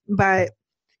 But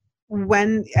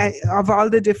when of all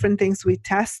the different things we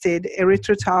tested,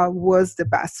 erythritol was the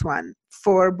best one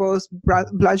for both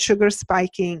blood sugar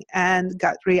spiking and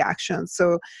gut reactions,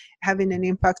 so having an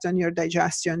impact on your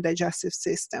digestive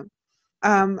system.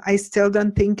 I still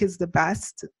don't think it's the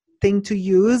best thing to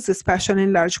use, especially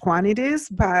in large quantities,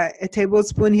 but a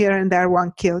tablespoon here and there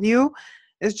won't kill you.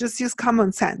 It's just use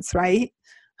common sense, right?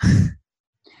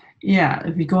 Yeah,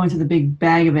 if you go into the big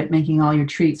bag of it, making all your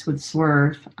treats with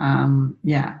Swerve,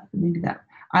 yeah, maybe that.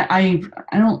 I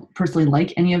don't personally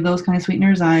like any of those kind of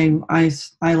sweeteners. I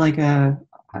like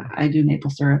I do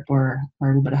maple syrup or a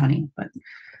little bit of honey, but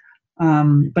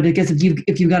I guess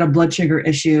if you've got a blood sugar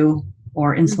issue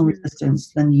or insulin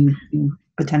resistance, then you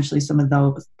potentially some of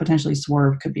those potentially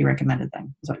Swerve could be recommended.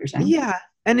 Then is what you're saying? Yeah,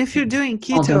 and if you're doing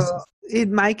keto, it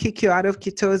might kick you out of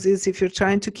ketosis. If you're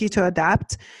trying to keto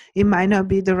adapt, it might not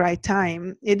be the right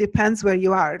time. It depends where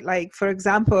you are. Like, for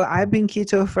example, I've been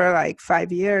keto for like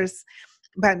 5 years,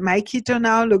 but my keto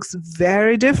now looks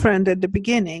very different at the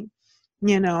beginning,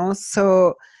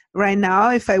 So right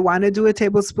now, if I want to do a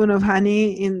tablespoon of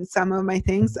honey in some of my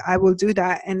things, I will do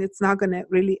that. And it's not going to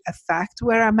really affect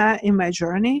where I'm at in my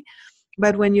journey.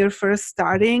 But when you're first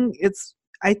starting,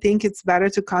 I think it's better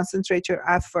to concentrate your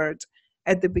effort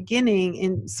at the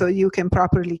beginning so you can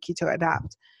properly keto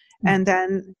adapt. And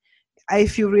then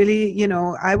if you really,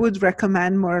 I would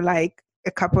recommend more like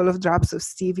a couple of drops of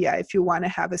stevia if you want to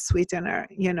have a sweetener,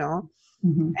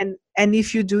 Mm-hmm. And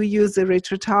if you do use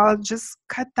erythritol, just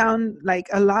cut down. Like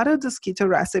a lot of those keto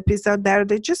recipes out there,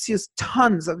 they just use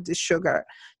tons of this sugar,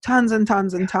 tons and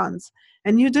tons and tons.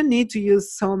 And you don't need to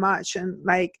use so much, and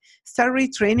like start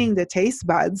retraining the taste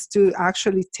buds to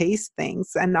actually taste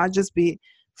things and not just be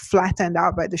flattened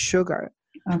out by the sugar.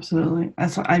 Absolutely.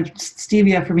 That's what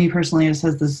stevia for me personally just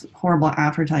has this horrible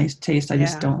aftertaste taste. I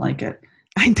just don't like it.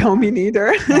 I don't mean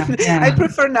either. Yeah. I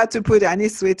prefer not to put any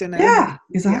sweetener Yeah,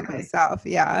 exactly. myself.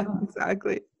 Yeah,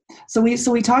 exactly. So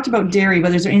we talked about dairy,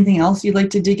 but is there anything else you'd like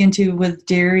to dig into with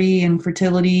dairy and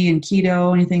fertility and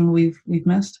keto? Anything we've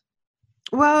missed?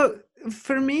 Well,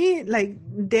 for me, like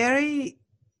dairy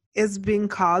is being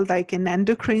called like an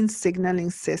endocrine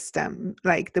signaling system.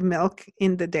 Like the milk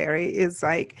in the dairy is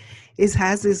like, it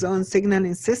has its own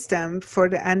signaling system for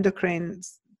the endocrine,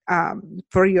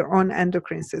 for your own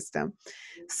endocrine system.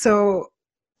 So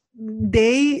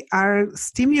they are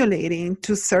stimulating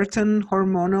to certain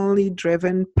hormonally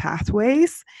driven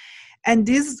pathways. And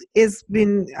this has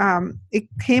been, it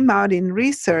came out in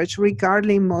research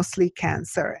regarding mostly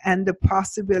cancer and the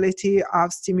possibility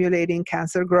of stimulating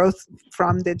cancer growth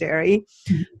from the dairy.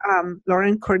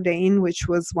 Lauren Cordain, which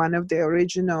was one of the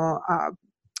original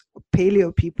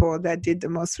paleo people that did the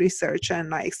most research and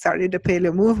like started the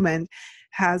paleo movement,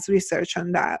 has research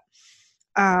on that.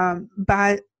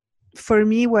 But for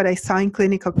me, what I saw in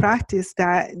clinical practice,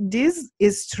 that this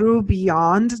is true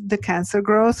beyond the cancer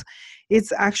growth.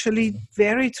 It's actually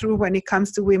very true when it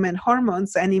comes to women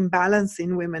hormones and imbalance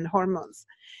in women hormones.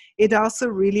 It also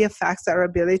really affects our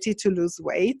ability to lose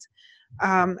weight.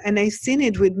 And I've seen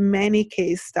it with many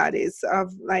case studies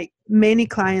of like many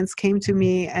clients came to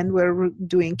me and were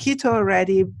doing keto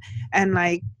already and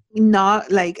like not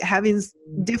like having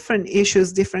different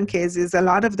issues, different cases, a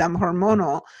lot of them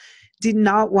hormonal, did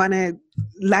not want to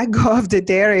let go of the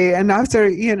dairy. And after,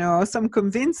 some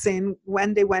convincing,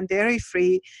 when they went dairy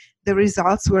free, the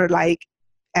results were like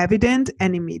evident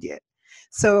and immediate.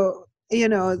 So,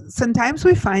 sometimes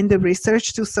we find the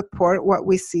research to support what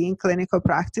we see in clinical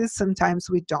practice. Sometimes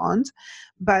we don't.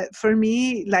 But for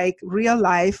me, like real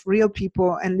life, real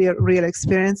people and real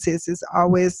experiences is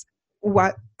always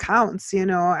what counts.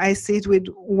 I see it with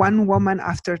one woman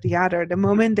after the other. The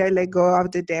moment they let go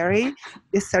of the dairy,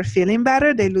 they start feeling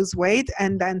better, they lose weight,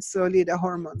 and then slowly the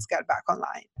hormones get back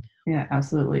online. Yeah,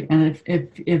 absolutely. And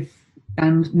if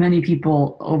and many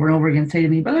people over and over again say to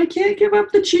me, but I can't give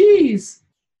up the cheese.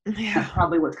 Yeah. That's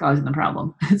probably what's causing the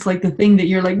problem. It's like the thing that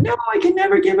you're like, no, I can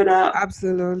never give it up.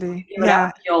 Absolutely.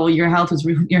 Your health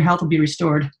will be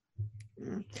restored.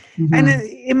 Mm-hmm. And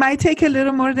it might take a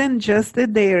little more than just the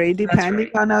dairy, depending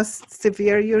on how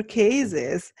severe your case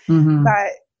is. Mm-hmm.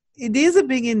 But it is a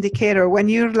big indicator. When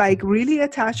you're like really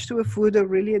attached to a food or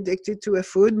really addicted to a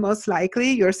food, most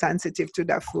likely you're sensitive to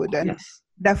that food, and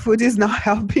that food is not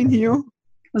helping you.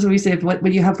 That's what we say. What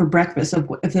do you have for breakfast?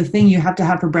 If the thing you have to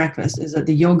have for breakfast, is it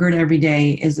the yogurt every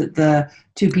day? Is it the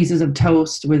 2 pieces of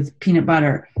toast with peanut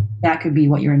butter? That could be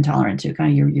what you're intolerant to,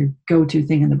 kind of your go-to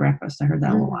thing in the breakfast. I heard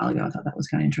that a little while ago. I thought that was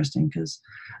kind of interesting because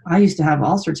I used to have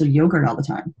all sorts of yogurt all the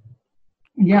time.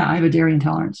 Yeah, I have a dairy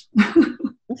intolerance.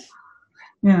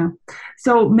 Yeah.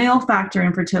 So male factor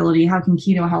infertility, how can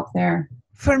keto help there?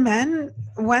 For men,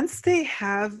 once they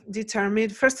have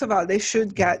determined, first of all, they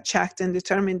should get checked and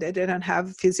determine that they don't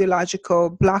have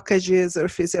physiological blockages or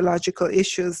physiological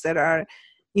issues that are,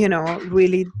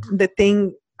 really the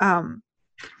thing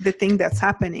that's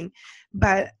happening.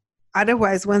 But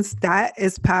otherwise, once that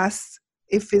is passed,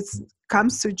 if it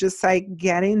comes to just like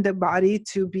getting the body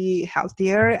to be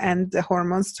healthier and the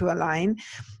hormones to align,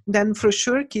 then for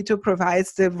sure keto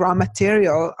provides the raw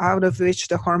material out of which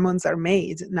the hormones are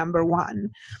made, number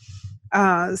one.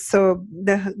 So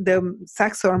the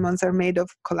sex hormones are made of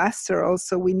cholesterol,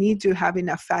 so we need to have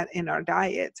enough fat in our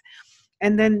diet.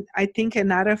 And then I think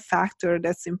another factor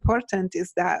that's important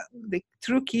is that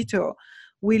through keto,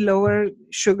 we lower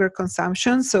sugar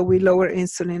consumption, so we lower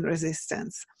insulin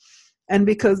resistance. And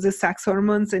because the sex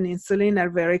hormones and insulin are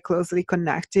very closely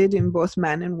connected in both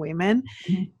men and women,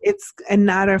 it's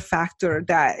another factor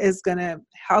that is going to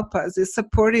help us, is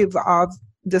supportive of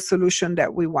the solution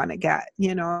that we want to get.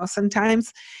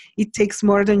 Sometimes it takes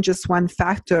more than just one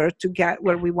factor to get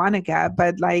where we want to get,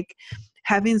 but like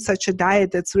having such a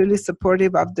diet that's really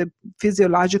supportive of the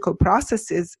physiological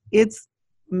processes, it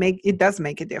does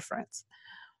make a difference.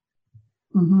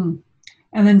 Mm-hmm.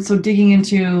 And then, so digging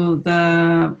into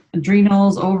the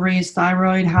adrenals, ovaries,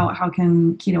 thyroid, how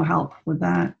can keto help with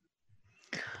that?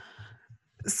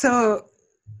 So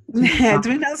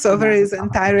Adrenals, ovaries,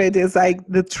 and thyroid is like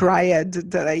the triad,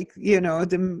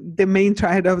 the main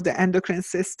triad of the endocrine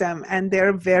system, and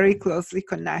they're very closely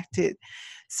connected.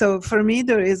 So for me,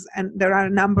 there are a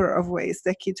number of ways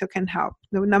that keto can help.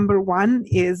 The number one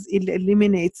is it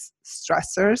eliminates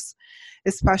stressors,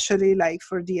 especially like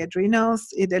for the adrenals.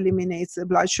 It eliminates the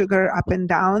blood sugar up and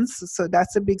downs. So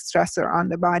that's a big stressor on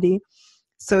the body.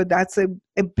 So that's a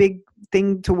big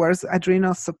thing towards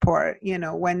adrenal support.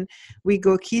 When we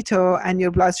go keto and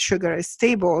your blood sugar is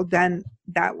stable, then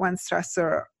that one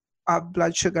stressor of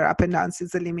blood sugar up and downs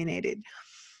is eliminated.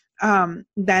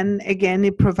 Then again,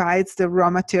 it provides the raw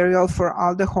material for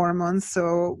all the hormones.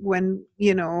 So when,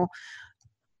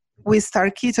 we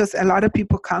start ketos, a lot of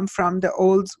people come from the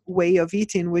old way of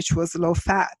eating, which was low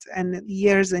fat, and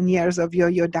years of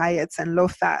yo-yo diets and low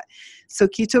fat. So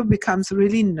keto becomes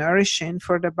really nourishing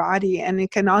for the body, and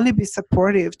it can only be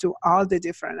supportive to all the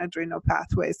different adrenal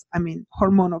pathways,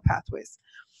 hormonal pathways.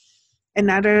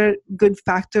 Another good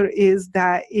factor is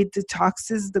that it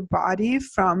detoxes the body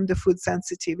from the food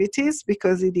sensitivities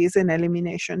because it is an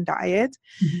elimination diet.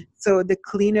 Mm-hmm. So the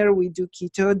cleaner we do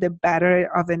keto, the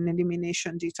better of an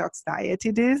elimination detox diet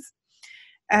it is.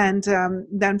 And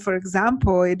then, for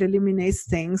example, it eliminates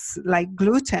things like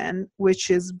gluten, which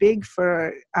is big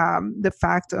for the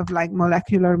fact of like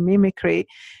molecular mimicry,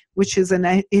 which is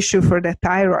an issue for the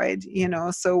thyroid,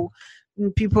 So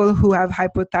people who have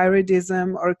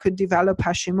hypothyroidism or could develop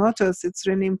Hashimoto's, it's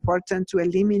really important to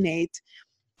eliminate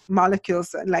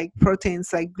molecules like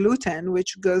proteins like gluten,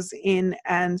 which goes in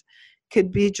and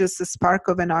could be just a spark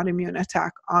of an autoimmune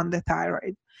attack on the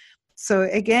thyroid. So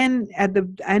again, at the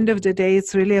end of the day,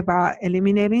 it's really about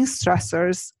eliminating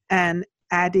stressors and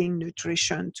adding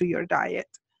nutrition to your diet.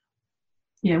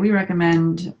 Yeah, we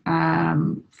recommend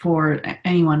for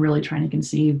anyone really trying to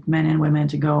conceive, men and women,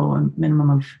 to go a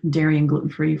minimum of dairy and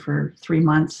gluten-free for 3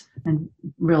 months. And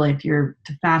really, if you're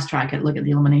to fast track it, look at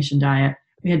the elimination diet.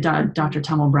 We had Dr.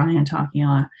 Tom O'Brien talking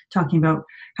about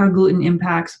how gluten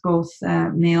impacts both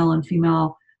male and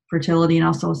female fertility, and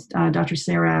also Dr.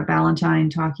 Sarah Ballantyne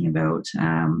talking about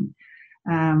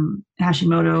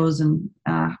Hashimoto's and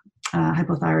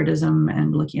hypothyroidism,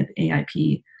 and looking at the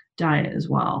AIP diet as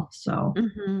well. So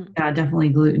yeah, definitely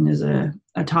gluten is a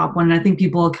top one. And I think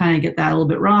people kind of get that a little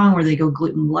bit wrong, where they go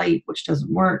gluten light, which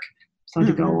doesn't work. So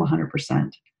to go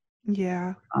 100%.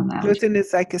 Yeah. On that. Gluten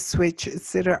is like a switch.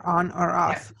 It's either on or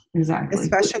off. Yeah, exactly.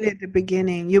 Especially at the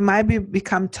beginning. You might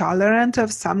become tolerant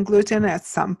of some gluten at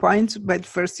some point, but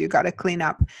first you got to clean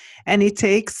up. And it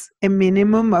takes a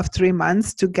minimum of 3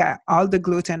 months to get all the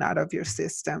gluten out of your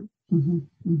system. So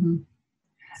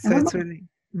it's really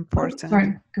important.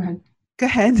 Sorry, go ahead. Go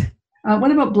ahead.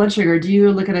 What about blood sugar? Do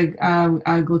you look at a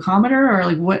glucometer, or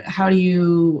like what? How do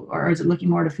you, or is it looking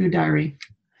more at a food diary?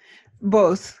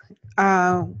 Both.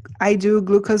 I do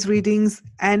glucose readings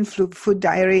and food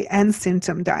diary and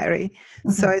symptom diary.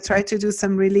 Okay. So I try to do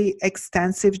some really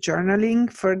extensive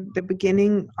journaling for the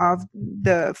beginning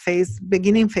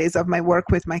phase of my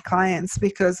work with my clients,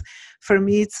 because for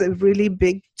me, it's a really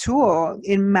big tool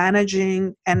in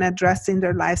managing and addressing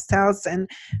their lifestyles and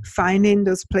finding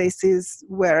those places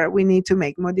where we need to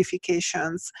make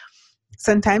modifications.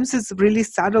 Sometimes it's really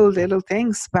subtle little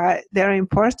things, but they're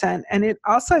important. And it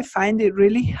also, I find it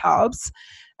really helps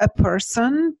a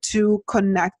person to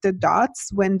connect the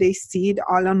dots when they see it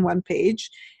all on one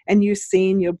page. And you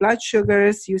see your blood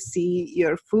sugars, you see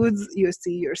your foods, you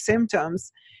see your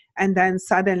symptoms, and then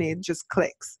suddenly it just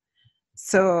clicks.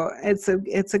 So it's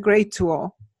a great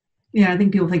tool. Yeah, I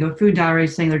think people think of food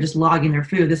diaries saying they're just logging their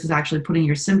food. This is actually putting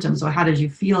your symptoms. So how did you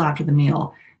feel after the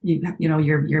meal? You know,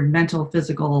 your mental,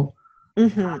 physical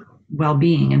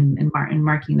well-being, and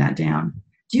marking that down.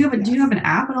 Do you have an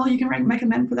app at all you can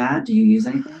recommend for that? Do you use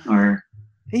anything, or?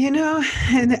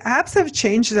 The apps have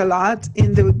changed a lot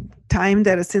in the time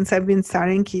since I've been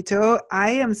starting keto.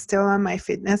 I am still on my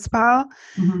FitnessPal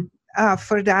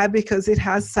for that, because it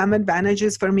has some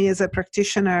advantages for me as a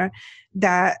practitioner,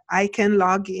 that I can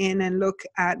log in and look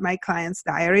at my clients'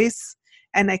 diaries,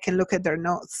 and I can look at their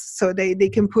notes. So they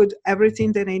can put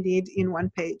everything that I need in one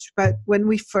page. But when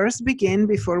we first begin,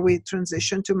 before we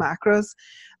transition to macros,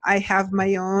 I have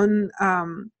my own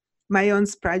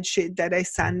spreadsheet that I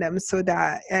send them, so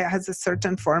that it has a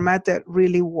certain format that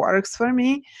really works for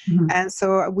me. And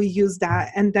so we use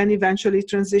that, and then eventually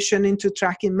transition into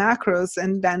tracking macros,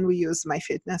 and then we use my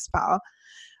FitnessPal.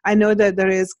 I know that there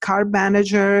is Carb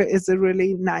Manager is a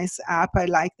really nice app. I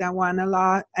like that one a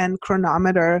lot. And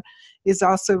Chronometer is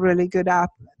also a really good app.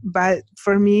 But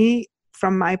for me,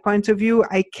 from my point of view,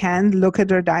 I can look at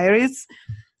their diaries.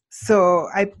 So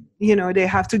they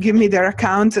have to give me their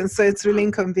account. And so it's really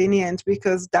inconvenient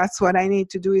because that's what I need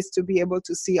to do, is to be able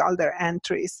to see all their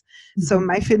entries. Mm-hmm. So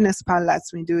MyFitnessPal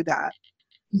lets me do that.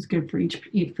 It's good for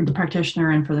for the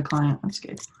practitioner and for the client. That's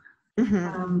good.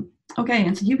 Mm-hmm. Okay,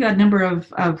 and so you've got a number of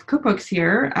cookbooks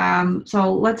here.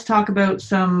 So let's talk about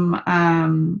some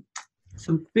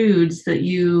foods that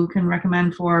you can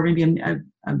recommend for maybe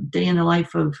a day in the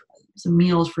life of some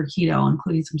meals for keto,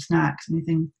 including some snacks.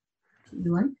 Anything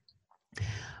you like?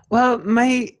 Well,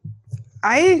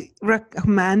 I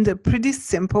recommend a pretty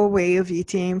simple way of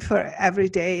eating for every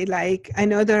day. Like, I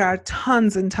know there are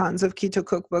tons and tons of keto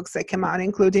cookbooks that come out,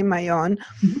 including my own.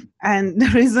 Mm-hmm. And the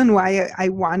reason why I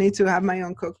wanted to have my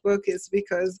own cookbook is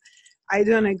because I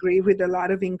don't agree with a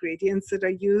lot of ingredients that are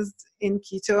used in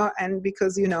keto. And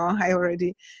because, I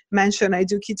already mentioned I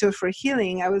do keto for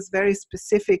healing, I was very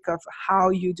specific of how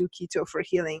you do keto for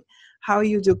healing, how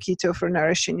you do keto for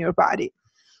nourishing your body.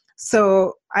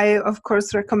 So I, of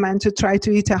course, recommend to try to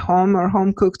eat at home or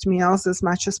home-cooked meals as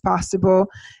much as possible.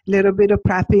 A little bit of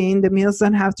prepping. The meals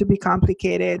don't have to be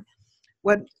complicated.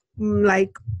 What, like,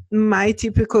 my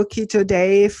typical keto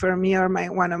day for me or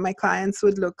one of my clients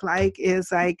would look like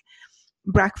is like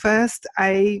breakfast.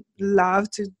 I love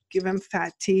to give them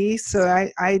fat tea, so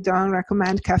I don't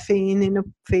recommend caffeine in a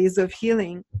phase of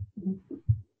healing.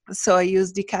 So I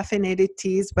use decaffeinated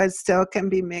teas, but still can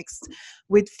be mixed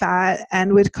with fat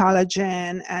and with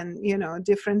collagen and,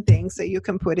 different things that you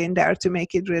can put in there to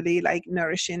make it really like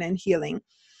nourishing and healing.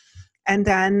 And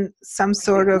then some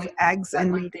sort of eggs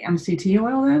and meat. The MCT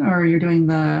oil then, or you're doing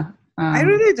the... I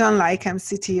really don't like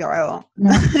MCT oil.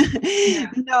 No. Yeah.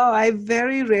 No, I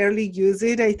very rarely use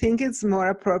it. I think it's more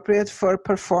appropriate for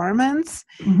performance,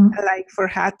 like for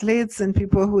athletes and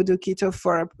people who do keto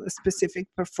for a specific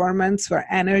performance, for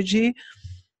energy.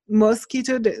 Most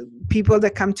keto people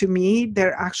that come to me,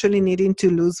 they're actually needing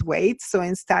to lose weight. So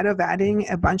instead of adding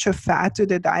a bunch of fat to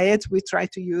the diet, we try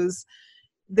to use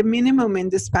the minimum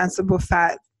indispensable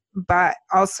fat, but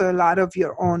also a lot of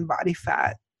your own body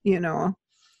fat,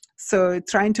 So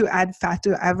trying to add fat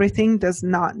to everything does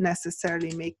not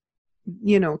necessarily make,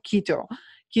 keto.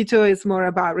 Keto is more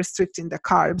about restricting the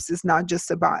carbs. It's not just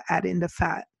about adding the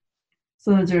fat.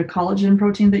 So is there a collagen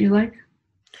protein that you like?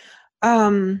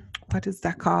 What is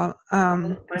that called?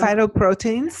 Vital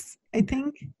proteins, I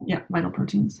think. Yeah, vital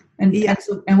proteins. And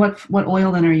what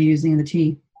oil then are you using in the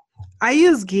tea? I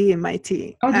use ghee in my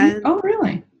tea. Oh,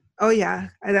 really? Oh, yeah.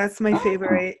 That's my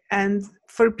favorite. And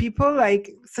for people,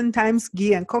 like sometimes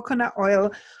ghee and coconut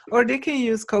oil, or they can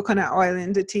use coconut oil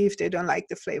in the tea if they don't like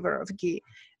the flavor of ghee.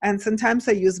 And sometimes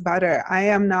I use butter. I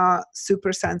am not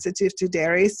super sensitive to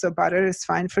dairy, so butter is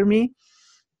fine for me.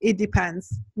 It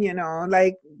depends,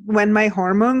 like when my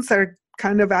hormones are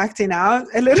kind of acting out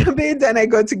a little bit, then I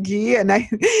go to ghee and I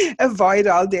avoid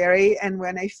all dairy. And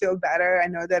when I feel better, I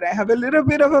know that I have a little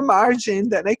bit of a margin,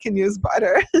 that I can use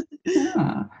butter.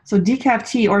 Yeah. So decaf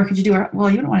tea, or could you do you don't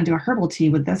want to do a herbal tea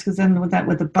with this, because then with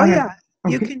the butter. Oh, yeah.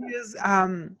 You can use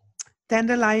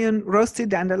roasted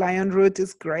dandelion root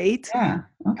is great. Yeah.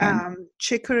 Okay.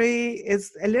 Chicory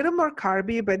is a little more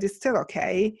carby, but it's still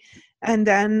okay. And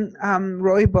then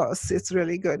rooibos is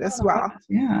really good as well.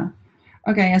 Yeah.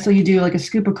 Okay, and so you do like a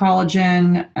scoop of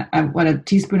collagen, a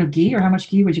teaspoon of ghee, or how much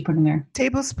ghee would you put in there?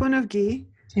 Tablespoon of ghee.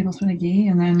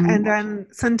 And then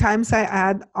sometimes I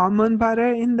add almond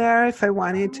butter in there if I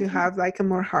wanted to have like a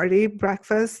more hearty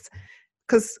breakfast.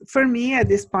 Because for me at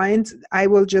this point, I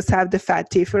will just have the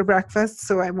fat tea for breakfast.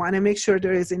 So I want to make sure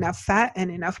there is enough fat and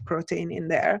enough protein in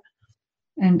there.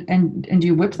 And do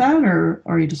you whip that,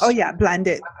 or you just? Oh yeah, blend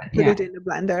it. Put it in the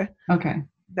blender. Okay.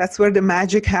 That's where the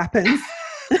magic happens.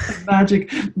 Magic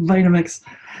Vitamix.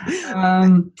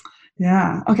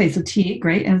 Yeah. Okay. So tea,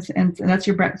 great, and that's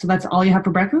your breakfast. So that's all you have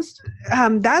for breakfast?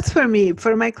 That's for me.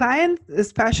 For my client,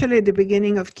 especially at the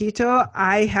beginning of keto,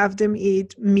 I have them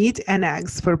eat meat and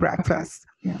eggs for breakfast.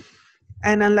 Okay. Yeah.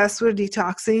 And unless we're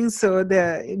detoxing, so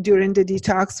during the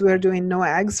detox, we're doing no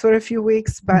eggs for a few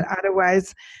weeks. But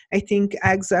otherwise, I think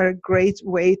eggs are a great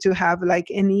way to have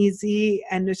like an easy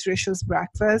and nutritious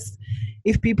breakfast.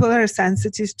 If people are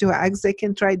sensitive to eggs, they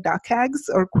can try duck eggs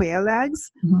or quail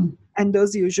eggs, and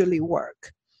those usually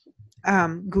work.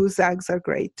 Goose eggs are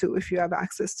great too if you have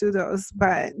access to those.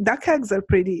 But duck eggs are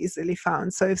pretty easily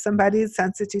found. So if somebody is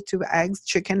sensitive to eggs,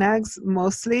 chicken eggs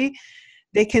mostly,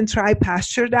 they can try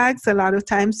pastured eggs. A lot of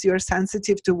times you're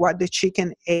sensitive to what the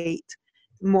chicken ate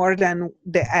more than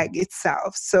the egg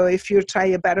itself. So if you try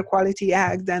a better quality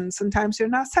egg, then sometimes you're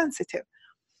not sensitive.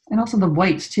 And also the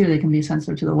whites too, they can be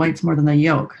sensitive to the whites more than the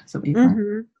yolk. So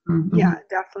Yeah,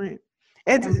 definitely.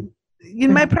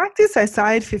 In my practice, I saw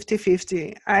it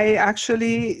 50-50. I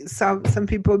actually saw some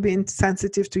people being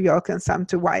sensitive to yolk and some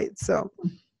to white. So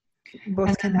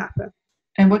both can happen.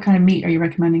 And what kind of meat are you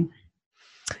recommending?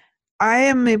 I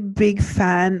am a big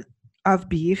fan of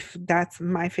beef. That's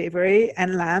my favorite,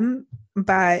 and lamb,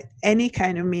 but any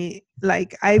kind of meat.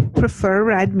 Like, I prefer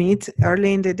red meat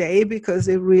early in the day because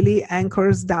it really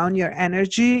anchors down your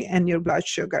energy and your blood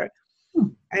sugar.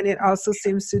 And it also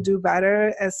seems to do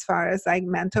better as far as like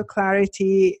mental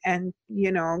clarity and,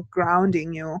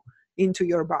 grounding you into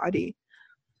your body.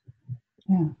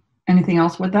 Yeah. Anything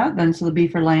else with that then? So the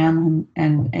beef or lamb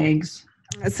and eggs?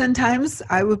 Sometimes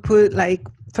I would put like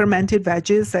fermented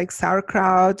veggies like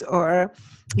sauerkraut or,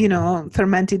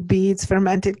 fermented beets,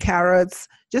 fermented carrots,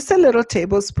 just a little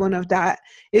tablespoon of that.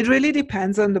 It really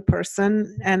depends on the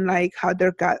person and like how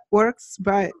their gut works.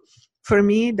 But for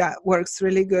me, that works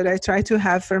really good. I try to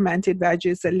have fermented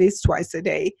veggies at least twice a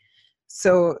day.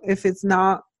 So if it's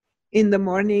not in the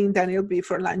morning, then it'll be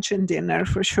for lunch and dinner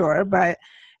for sure. But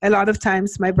a lot of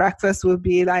times my breakfast will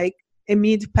be like a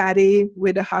meat patty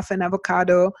with a half an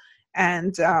avocado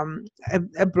and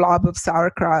a blob of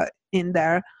sauerkraut in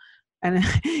there. And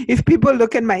if people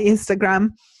look at my Instagram,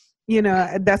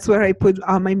 that's where I put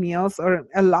all my meals, or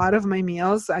a lot of my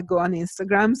meals. I go on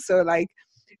Instagram. So like,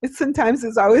 sometimes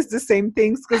it's always the same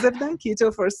things because I've done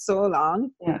keto for so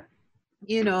long. Yeah.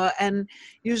 And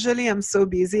usually I'm so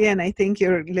busy, and I think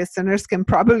your listeners can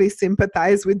probably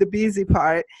sympathize with the busy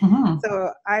part. Mm-hmm.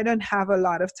 So I don't have a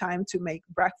lot of time to make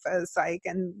breakfast. I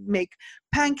can make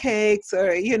pancakes or,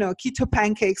 keto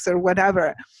pancakes or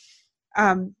whatever.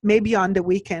 Maybe on the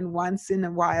weekend, once in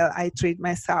a while, I treat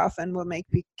myself and will make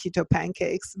keto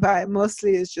pancakes. But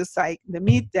mostly it's just like the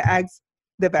meat, the eggs,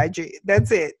 the veggie.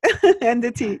 That's it. And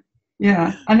the tea.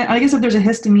 Yeah. And I guess if there's a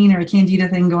histamine or a candida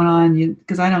thing going on,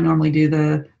 because I don't normally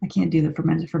I can't do the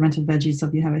fermented veggies. So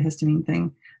if you have a histamine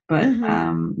thing, but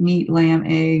meat, lamb,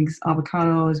 eggs,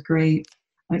 avocado is great.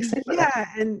 I'm excited for that.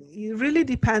 And it really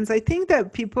depends. I think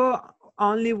that people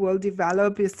only will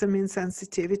develop histamine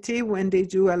sensitivity when they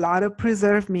do a lot of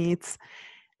preserved meats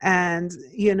and,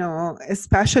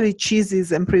 especially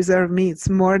cheeses and preserved meats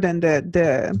more than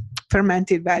the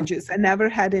fermented veggies. I never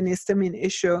had an histamine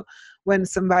issue when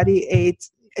somebody ate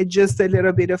just a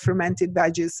little bit of fermented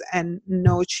veggies and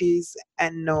no cheese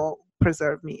and no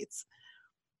preserved meats.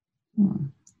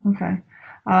 Okay.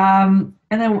 And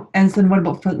then what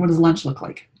does lunch look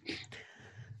like?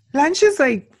 Lunch is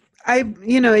like,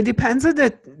 it depends on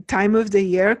the time of the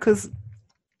year, because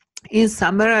in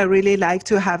summer, I really like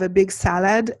to have a big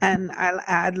salad, and I'll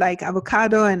add like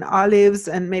avocado and olives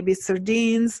and maybe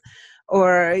sardines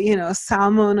or,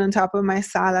 salmon on top of my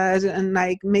salad, and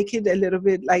like make it a little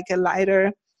bit like a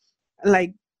lighter,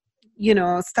 like,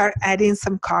 start adding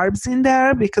some carbs in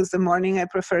there, because the morning I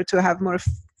prefer to have more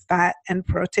fat and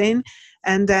protein.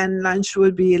 And then lunch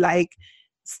would be like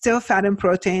still fat and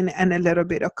protein and a little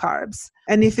bit of carbs.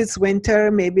 And if it's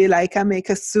winter, maybe like I make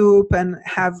a soup and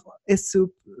have a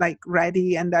soup like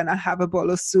ready, and then I have a bowl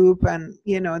of soup, and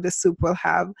the soup will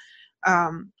have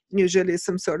usually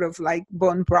some sort of like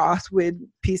bone broth with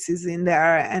pieces in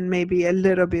there and maybe a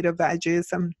little bit of veggies.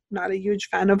 I'm not a huge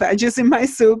fan of veggies in my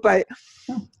soup,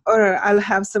 or I'll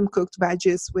have some cooked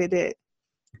veggies with it.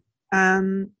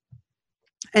 And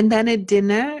then at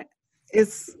dinner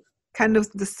is kind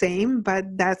of the same,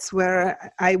 but that's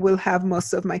where I will have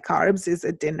most of my carbs is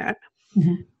at dinner.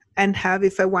 And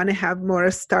if I want to have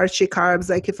more starchy carbs,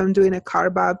 like if I'm doing a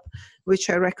carb up,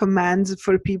 which I recommend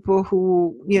for people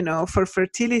who, for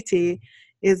fertility,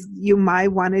 is you might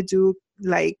want to do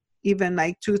like even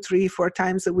like 2, 3, 4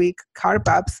 times a week carb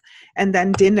ups, and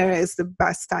then dinner is the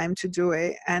best time to do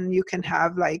it. And you can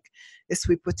have like a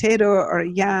sweet potato or a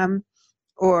yam,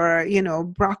 or,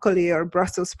 broccoli or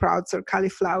Brussels sprouts or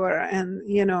cauliflower, and,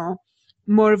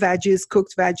 more veggies,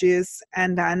 cooked veggies.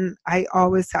 And then I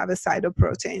always have a side of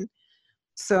protein.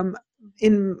 So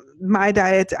in my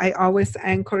diet, I always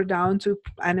anchor down to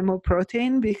animal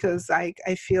protein, because I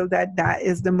feel that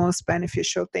is the most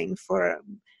beneficial thing for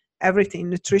everything: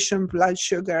 nutrition, blood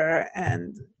sugar,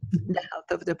 and the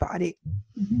health of the body.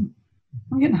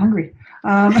 I'm getting hungry.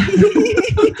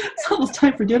 It's almost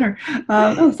time for dinner.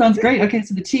 Sounds great. Okay,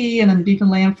 so the tea, and then beef and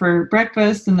lamb for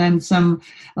breakfast, and then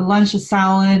a lunch, a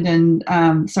salad, and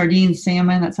sardines,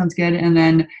 salmon. That sounds good. And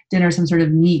then dinner, some sort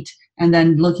of meat. And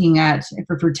then looking at,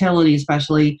 for fertility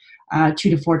especially, 2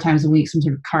 to 4 times a week, some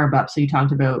sort of carb up. So you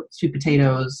talked about sweet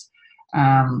potatoes,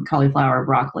 cauliflower,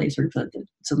 broccoli, sort of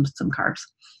some carbs.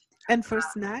 And for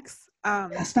snacks?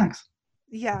 Snacks.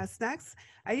 Yeah, snacks.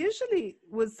 I usually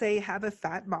would say have a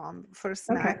fat bomb for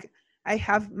snack. I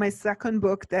have my second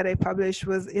book that I published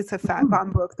it's a fat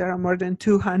bomb book. There are more than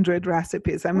 200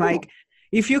 recipes. I'm like,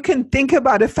 if you can think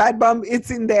about a fat bomb,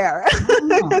 it's in there.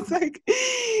 It's like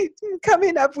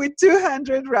coming up with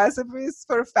 200 recipes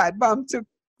for fat bomb took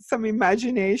some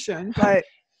imagination, but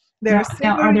they're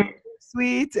savory,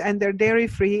 sweet, and they're dairy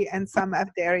free, and some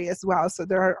have dairy as well. So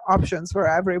there are options for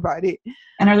everybody.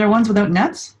 And are there ones without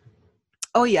nuts?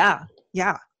 Oh yeah.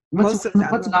 What's an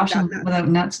option without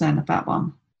nuts then, a fat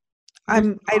bomb?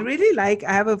 I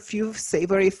have a few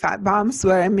savory fat bombs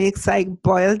where I mix like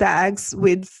boiled eggs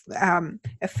with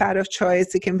a fat of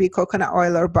choice. It can be coconut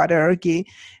oil or butter or ghee.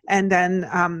 And then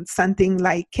something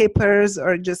like capers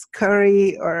or just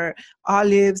curry or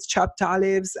olives, chopped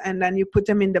olives. And then you put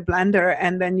them in the blender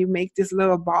and then you make these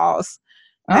little balls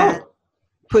and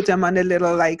put them on a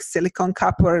little like silicone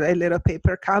cup or a little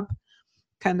paper cup,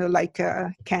 kind of like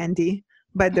a candy.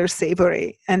 But they're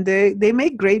savory and they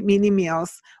make great mini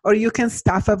meals. Or you can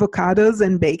stuff avocados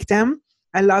and bake them.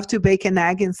 I love to bake an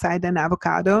egg inside an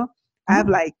avocado. I have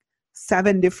like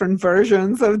 7 different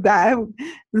versions of that.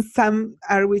 Some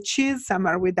are with cheese, some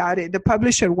are without it. The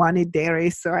publisher wanted dairy,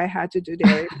 so I had to do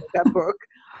dairy for that book.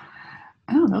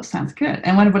 Oh, that sounds good.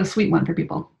 And what about a sweet one for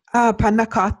people? Panna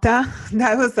cotta.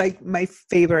 That was like my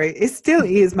favorite. It still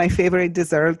is my favorite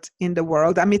dessert in the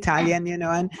world. I'm Italian,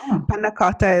 and panna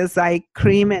cotta is like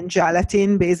cream and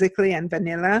gelatin basically and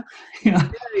vanilla. Yeah.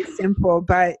 It's very simple,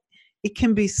 but it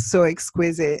can be so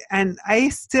exquisite. And I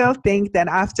still think that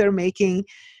after making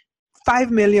 5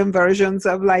 million versions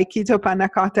of like keto panna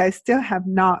cotta, I still have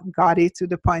not got it to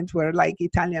the point where like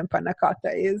Italian panna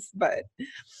cotta is, but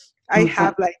I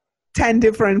have like 10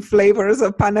 different flavors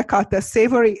of panna cotta,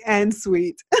 savory and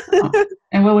sweet.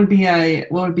 And what would be a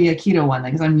keto one?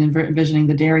 Because I'm envisioning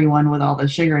the dairy one with all the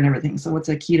sugar and everything. So what's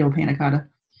a keto panna cotta?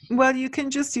 Well, you can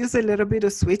just use a little bit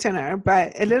of sweetener,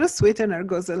 but a little sweetener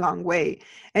goes a long way.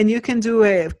 And you can do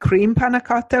a cream panna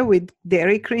cotta with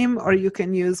dairy cream, or you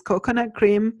can use coconut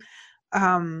cream.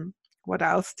 What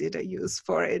else did I use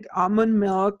for it? Almond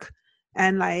milk,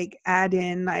 and like add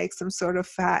in like some sort of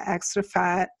fat, extra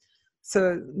fat.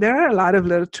 So there are a lot of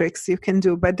little tricks you can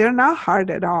do, but they're not hard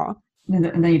at all. And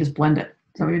then you just blend it.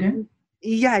 Is that what you're doing?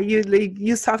 Yeah,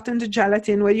 you soften the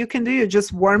gelatin. What you can do, you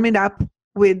just warm it up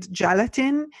with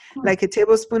gelatin, like a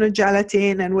tablespoon of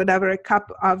gelatin and whatever, a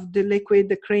cup of the liquid,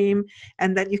 the cream,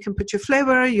 and then you can put your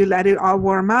flavor, you let it all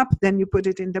warm up, then you put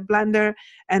it in the blender,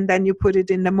 and then you put it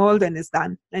in the mold and it's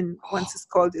done. And once it's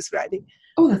cold, it's ready.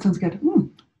 Oh, that sounds good.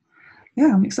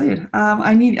 Yeah, I'm excited.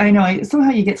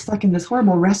 Somehow you get stuck in this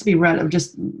horrible recipe rut of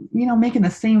just, making the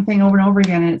same thing over and over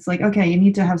again. And it's like, okay, you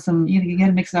need to have you got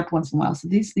to mix it up once in a while. So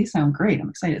these sound great. I'm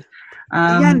excited.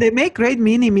 And they make great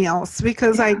mini meals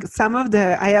because like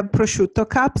I have prosciutto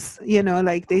cups,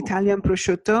 like the Italian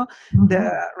prosciutto,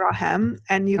 the raw ham,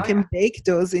 and you can bake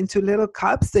those into little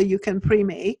cups that you can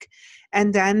pre-make.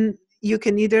 And then you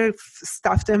can either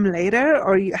stuff them later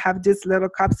or you have these little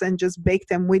cups and just bake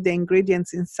them with the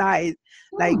ingredients inside,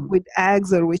 like with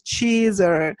eggs or with cheese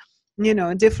or,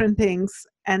 different things.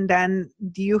 And then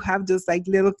you have those like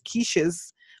little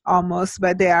quiches almost,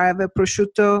 but they have a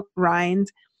prosciutto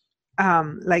rind,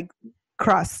 like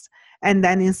crust. And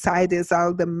then inside is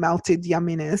all the melted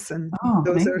yumminess. And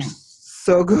those are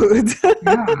so good.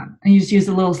 Yeah, and you just use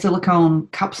the little silicone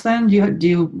cups. Then where do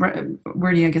you Amazon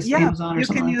or something like that? You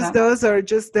can use those or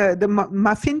just the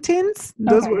muffin tins.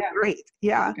 Those were great.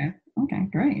 Yeah. Okay,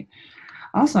 great,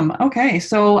 awesome. Okay,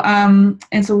 so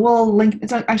so we'll link.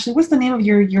 It's actually, what's the name of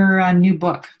your new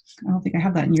book? I don't think I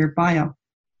have that in your bio.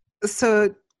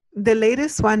 So the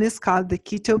latest one is called the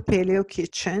Keto Paleo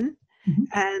Kitchen,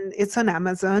 and it's on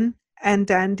Amazon. And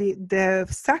then the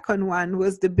second one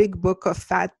was the Big Book of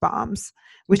Fat Bombs,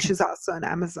 which is also on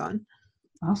Amazon.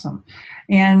 Awesome.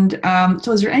 And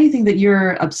so is there anything that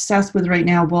you're obsessed with right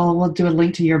now? We'll do a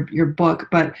link to your book,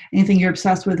 but anything you're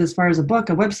obsessed with as far as a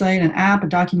book, a website, an app, a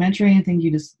documentary, anything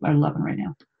you just are loving right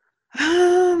now?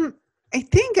 I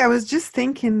think I was just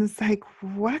thinking, it's like,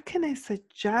 what can I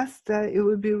suggest that it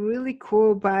would be really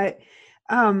cool? But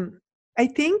I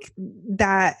think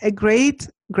that a great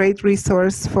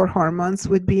resource for hormones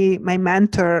would be my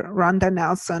mentor, Rhonda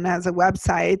Nelson, has a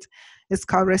website. It's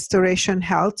called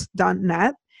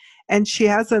restorationhealth.net. And she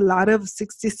has a lot of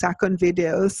 60-second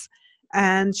videos.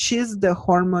 And she's the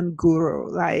hormone guru.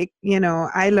 Like,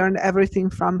 I learned everything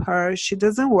from her. She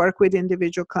doesn't work with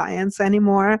individual clients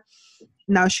anymore.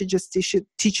 Now she just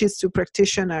teaches to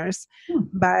practitioners.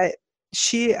 But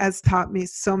she has taught me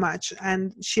so much.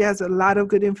 And she has a lot of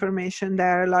good information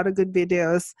there, a lot of good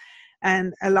videos.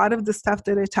 And a lot of the stuff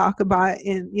that I talk about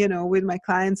with my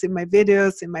clients, in my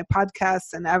videos, in my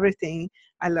podcasts and everything,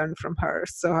 I learned from her.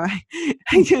 So I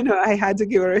had to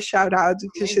give her a shout out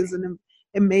because she's an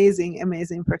amazing,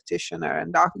 amazing practitioner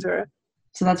and doctor.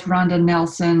 So that's Rhonda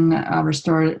Nelson,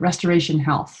 Restoration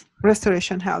Health.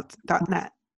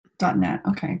 RestorationHealth.net. .net.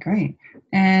 Okay, great.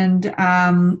 And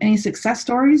any success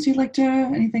stories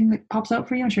anything that pops out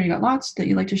for you? I'm sure you got lots that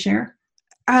you'd like to share.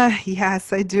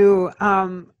 Yes, I do.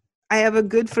 I have a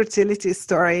good fertility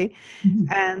story.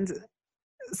 Mm-hmm. And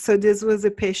so this was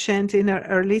a patient in her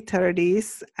early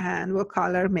 30s, and we'll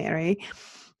call her Mary.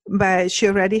 But she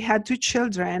already had 2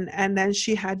 children, and then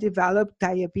she had developed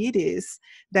diabetes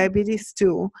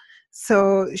 2.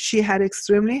 So she had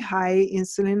extremely high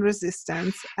insulin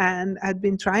resistance and had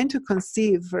been trying to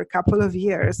conceive for a couple of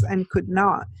years and could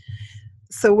not.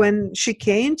 So when she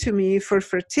came to me for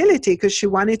fertility, because she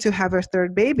wanted to have her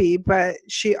 3rd baby, but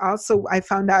I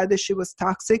found out that she was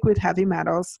toxic with heavy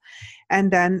metals, and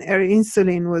then her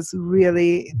insulin was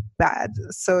really bad.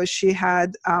 So she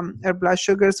had, her blood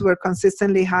sugars were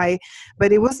consistently high,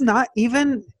 but it was not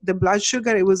even the blood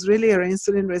sugar, it was really her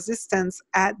insulin resistance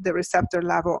at the receptor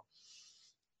level.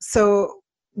 So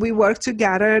we work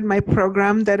together. My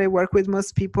program that I work with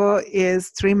most people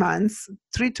is 3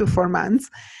 to 4 months.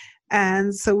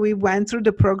 And so we went through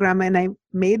the program, and I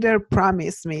made her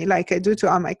promise me, like I do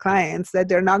to all my clients, that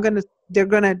they're going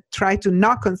to try to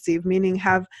not conceive, meaning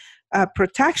have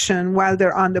protection while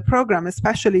they're on the program,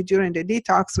 especially during the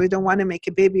detox. We don't want to make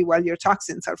a baby while your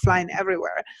toxins are flying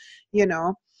everywhere,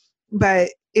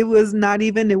 But it was not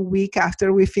even a week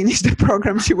after we finished the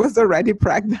program, she was already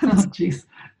pregnant. Oh, jeez.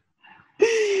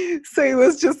 So it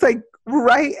was just like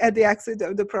right at the exit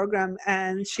of the program,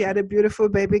 and she had a beautiful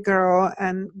baby girl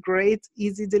and great,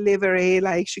 easy delivery.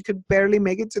 Like she could barely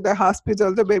make it to the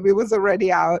hospital. The baby was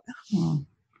already out.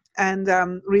 And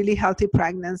really healthy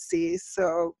pregnancy.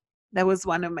 So that was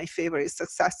one of my favorite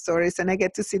success stories. And I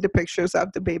get to see the pictures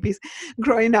of the babies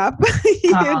growing up.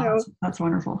 That's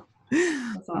wonderful.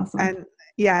 That's awesome. And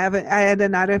yeah, I had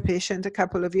another patient a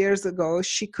couple of years ago.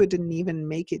 She couldn't even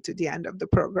make it to the end of the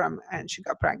program, and she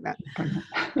got pregnant.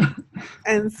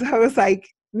 And so I was like,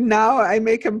 now I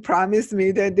make them promise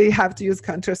me that they have to use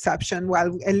contraception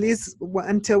at least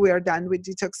until we are done with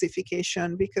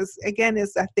detoxification. Because again,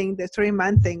 it's that thing, the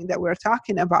 3-month thing that we're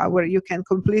talking about, where you can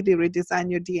completely redesign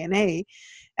your DNA.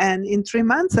 And in 3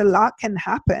 months, a lot can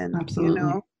happen.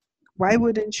 Absolutely. Why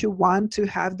wouldn't you want to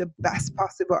have the best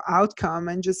possible outcome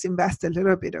and just invest a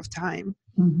little bit of time?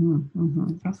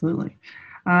 Absolutely.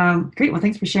 Great. Well,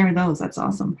 thanks for sharing those. That's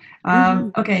awesome.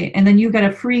 Okay. And then you've got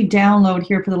a free download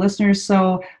here for the listeners.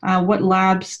 So what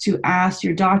labs to ask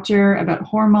your doctor about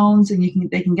hormones, and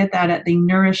they can get that at the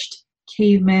Nourished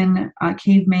Caveman,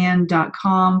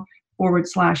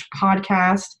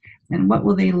 caveman.com/podcast. And what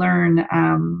will they learn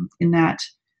in that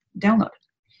download?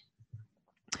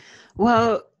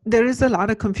 Well, there is a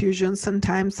lot of confusion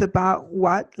sometimes about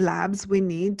what labs we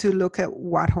need to look at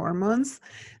what hormones.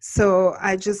 So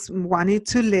I just wanted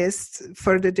to list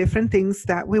for the different things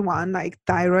that we want, like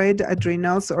thyroid,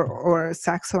 adrenals, or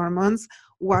sex hormones,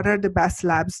 what are the best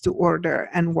labs to order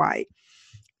and why.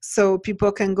 So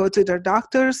people can go to their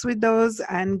doctors with those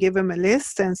and give them a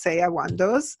list and say, I want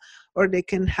those. Or they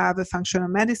can have a functional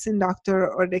medicine doctor,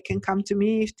 or they can come to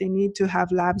me if they need to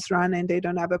have labs run and they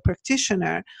don't have a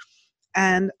practitioner.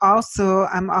 And also,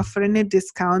 I'm offering a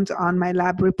discount on my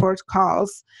lab report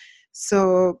calls,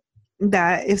 so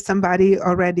that if somebody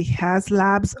already has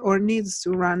labs or needs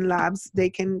to run labs, they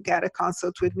can get a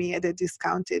consult with me at a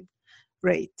discounted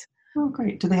rate. Oh,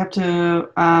 great. Do they have to,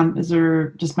 is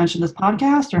there just mention this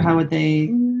podcast, or how would they?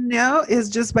 No, it's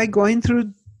just by going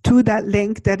through to that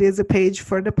link that is a page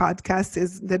for the podcast,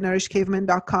 is the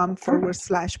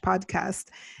nourishedcaveman.com/podcast.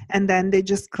 And then they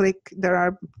just click, there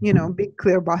are, big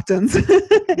clear buttons.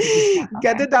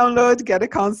 Get a download, get a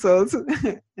consult,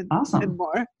 awesome. And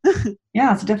more.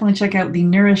 Yeah, so definitely check out the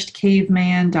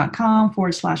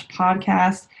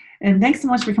nourishedcaveman.com/podcast. And thanks so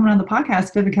much for coming on the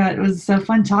podcast, Vivica. It was so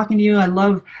fun talking to you. I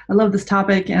love this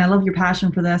topic, and I love your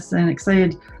passion for this, and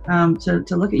excited to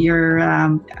look at your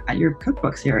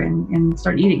cookbooks here and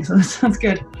start eating. So this sounds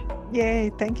good. Yay.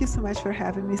 Thank you so much for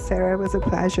having me, Sarah. It was a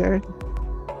pleasure.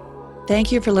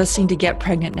 Thank you for listening to Get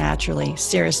Pregnant Naturally.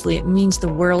 Seriously, it means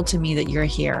the world to me that you're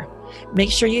here.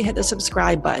 Make sure you hit the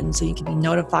subscribe button so you can be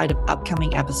notified of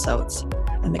upcoming episodes.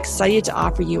 I'm excited to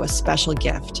offer you a special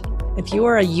gift. If you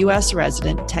are a U.S.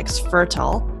 resident, text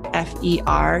FERTILE,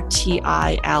 FERTILE,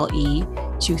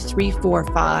 to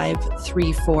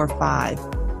 345345.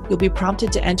 You'll be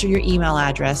prompted to enter your email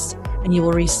address, and you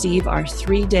will receive our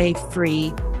 3-day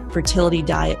free fertility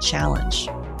diet challenge.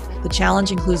 The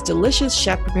challenge includes delicious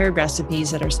chef-prepared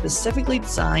recipes that are specifically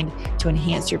designed to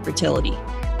enhance your fertility.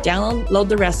 Download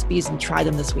the recipes and try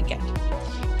them this weekend.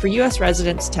 For U.S.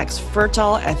 residents, text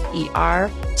FERTILE, FERTILE,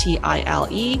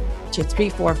 to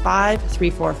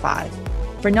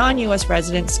 345-345. For non-U.S.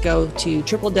 residents, go to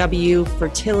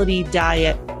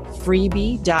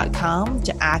www.fertilitydietfreebie.com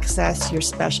to access your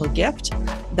special gift.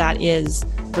 That is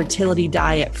Fertility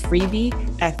Diet Freebie,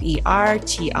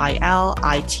 FERTILITY,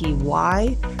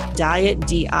 Diet,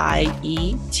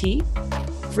 DIET,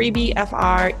 freebie,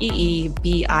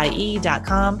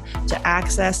 FREEBIE.com to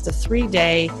access the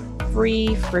 3-day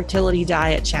free fertility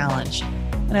diet challenge.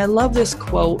 And I love this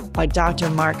quote by Dr.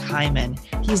 Mark Hyman.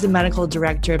 He's the medical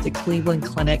director of the Cleveland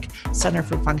Clinic Center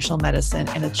for Functional Medicine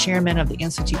and the chairman of the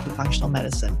Institute for Functional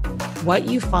Medicine. What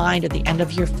you find at the end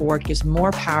of your fork is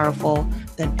more powerful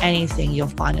than anything you'll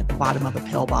find at the bottom of a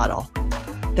pill bottle.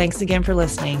 Thanks again for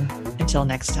listening. Until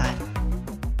next time.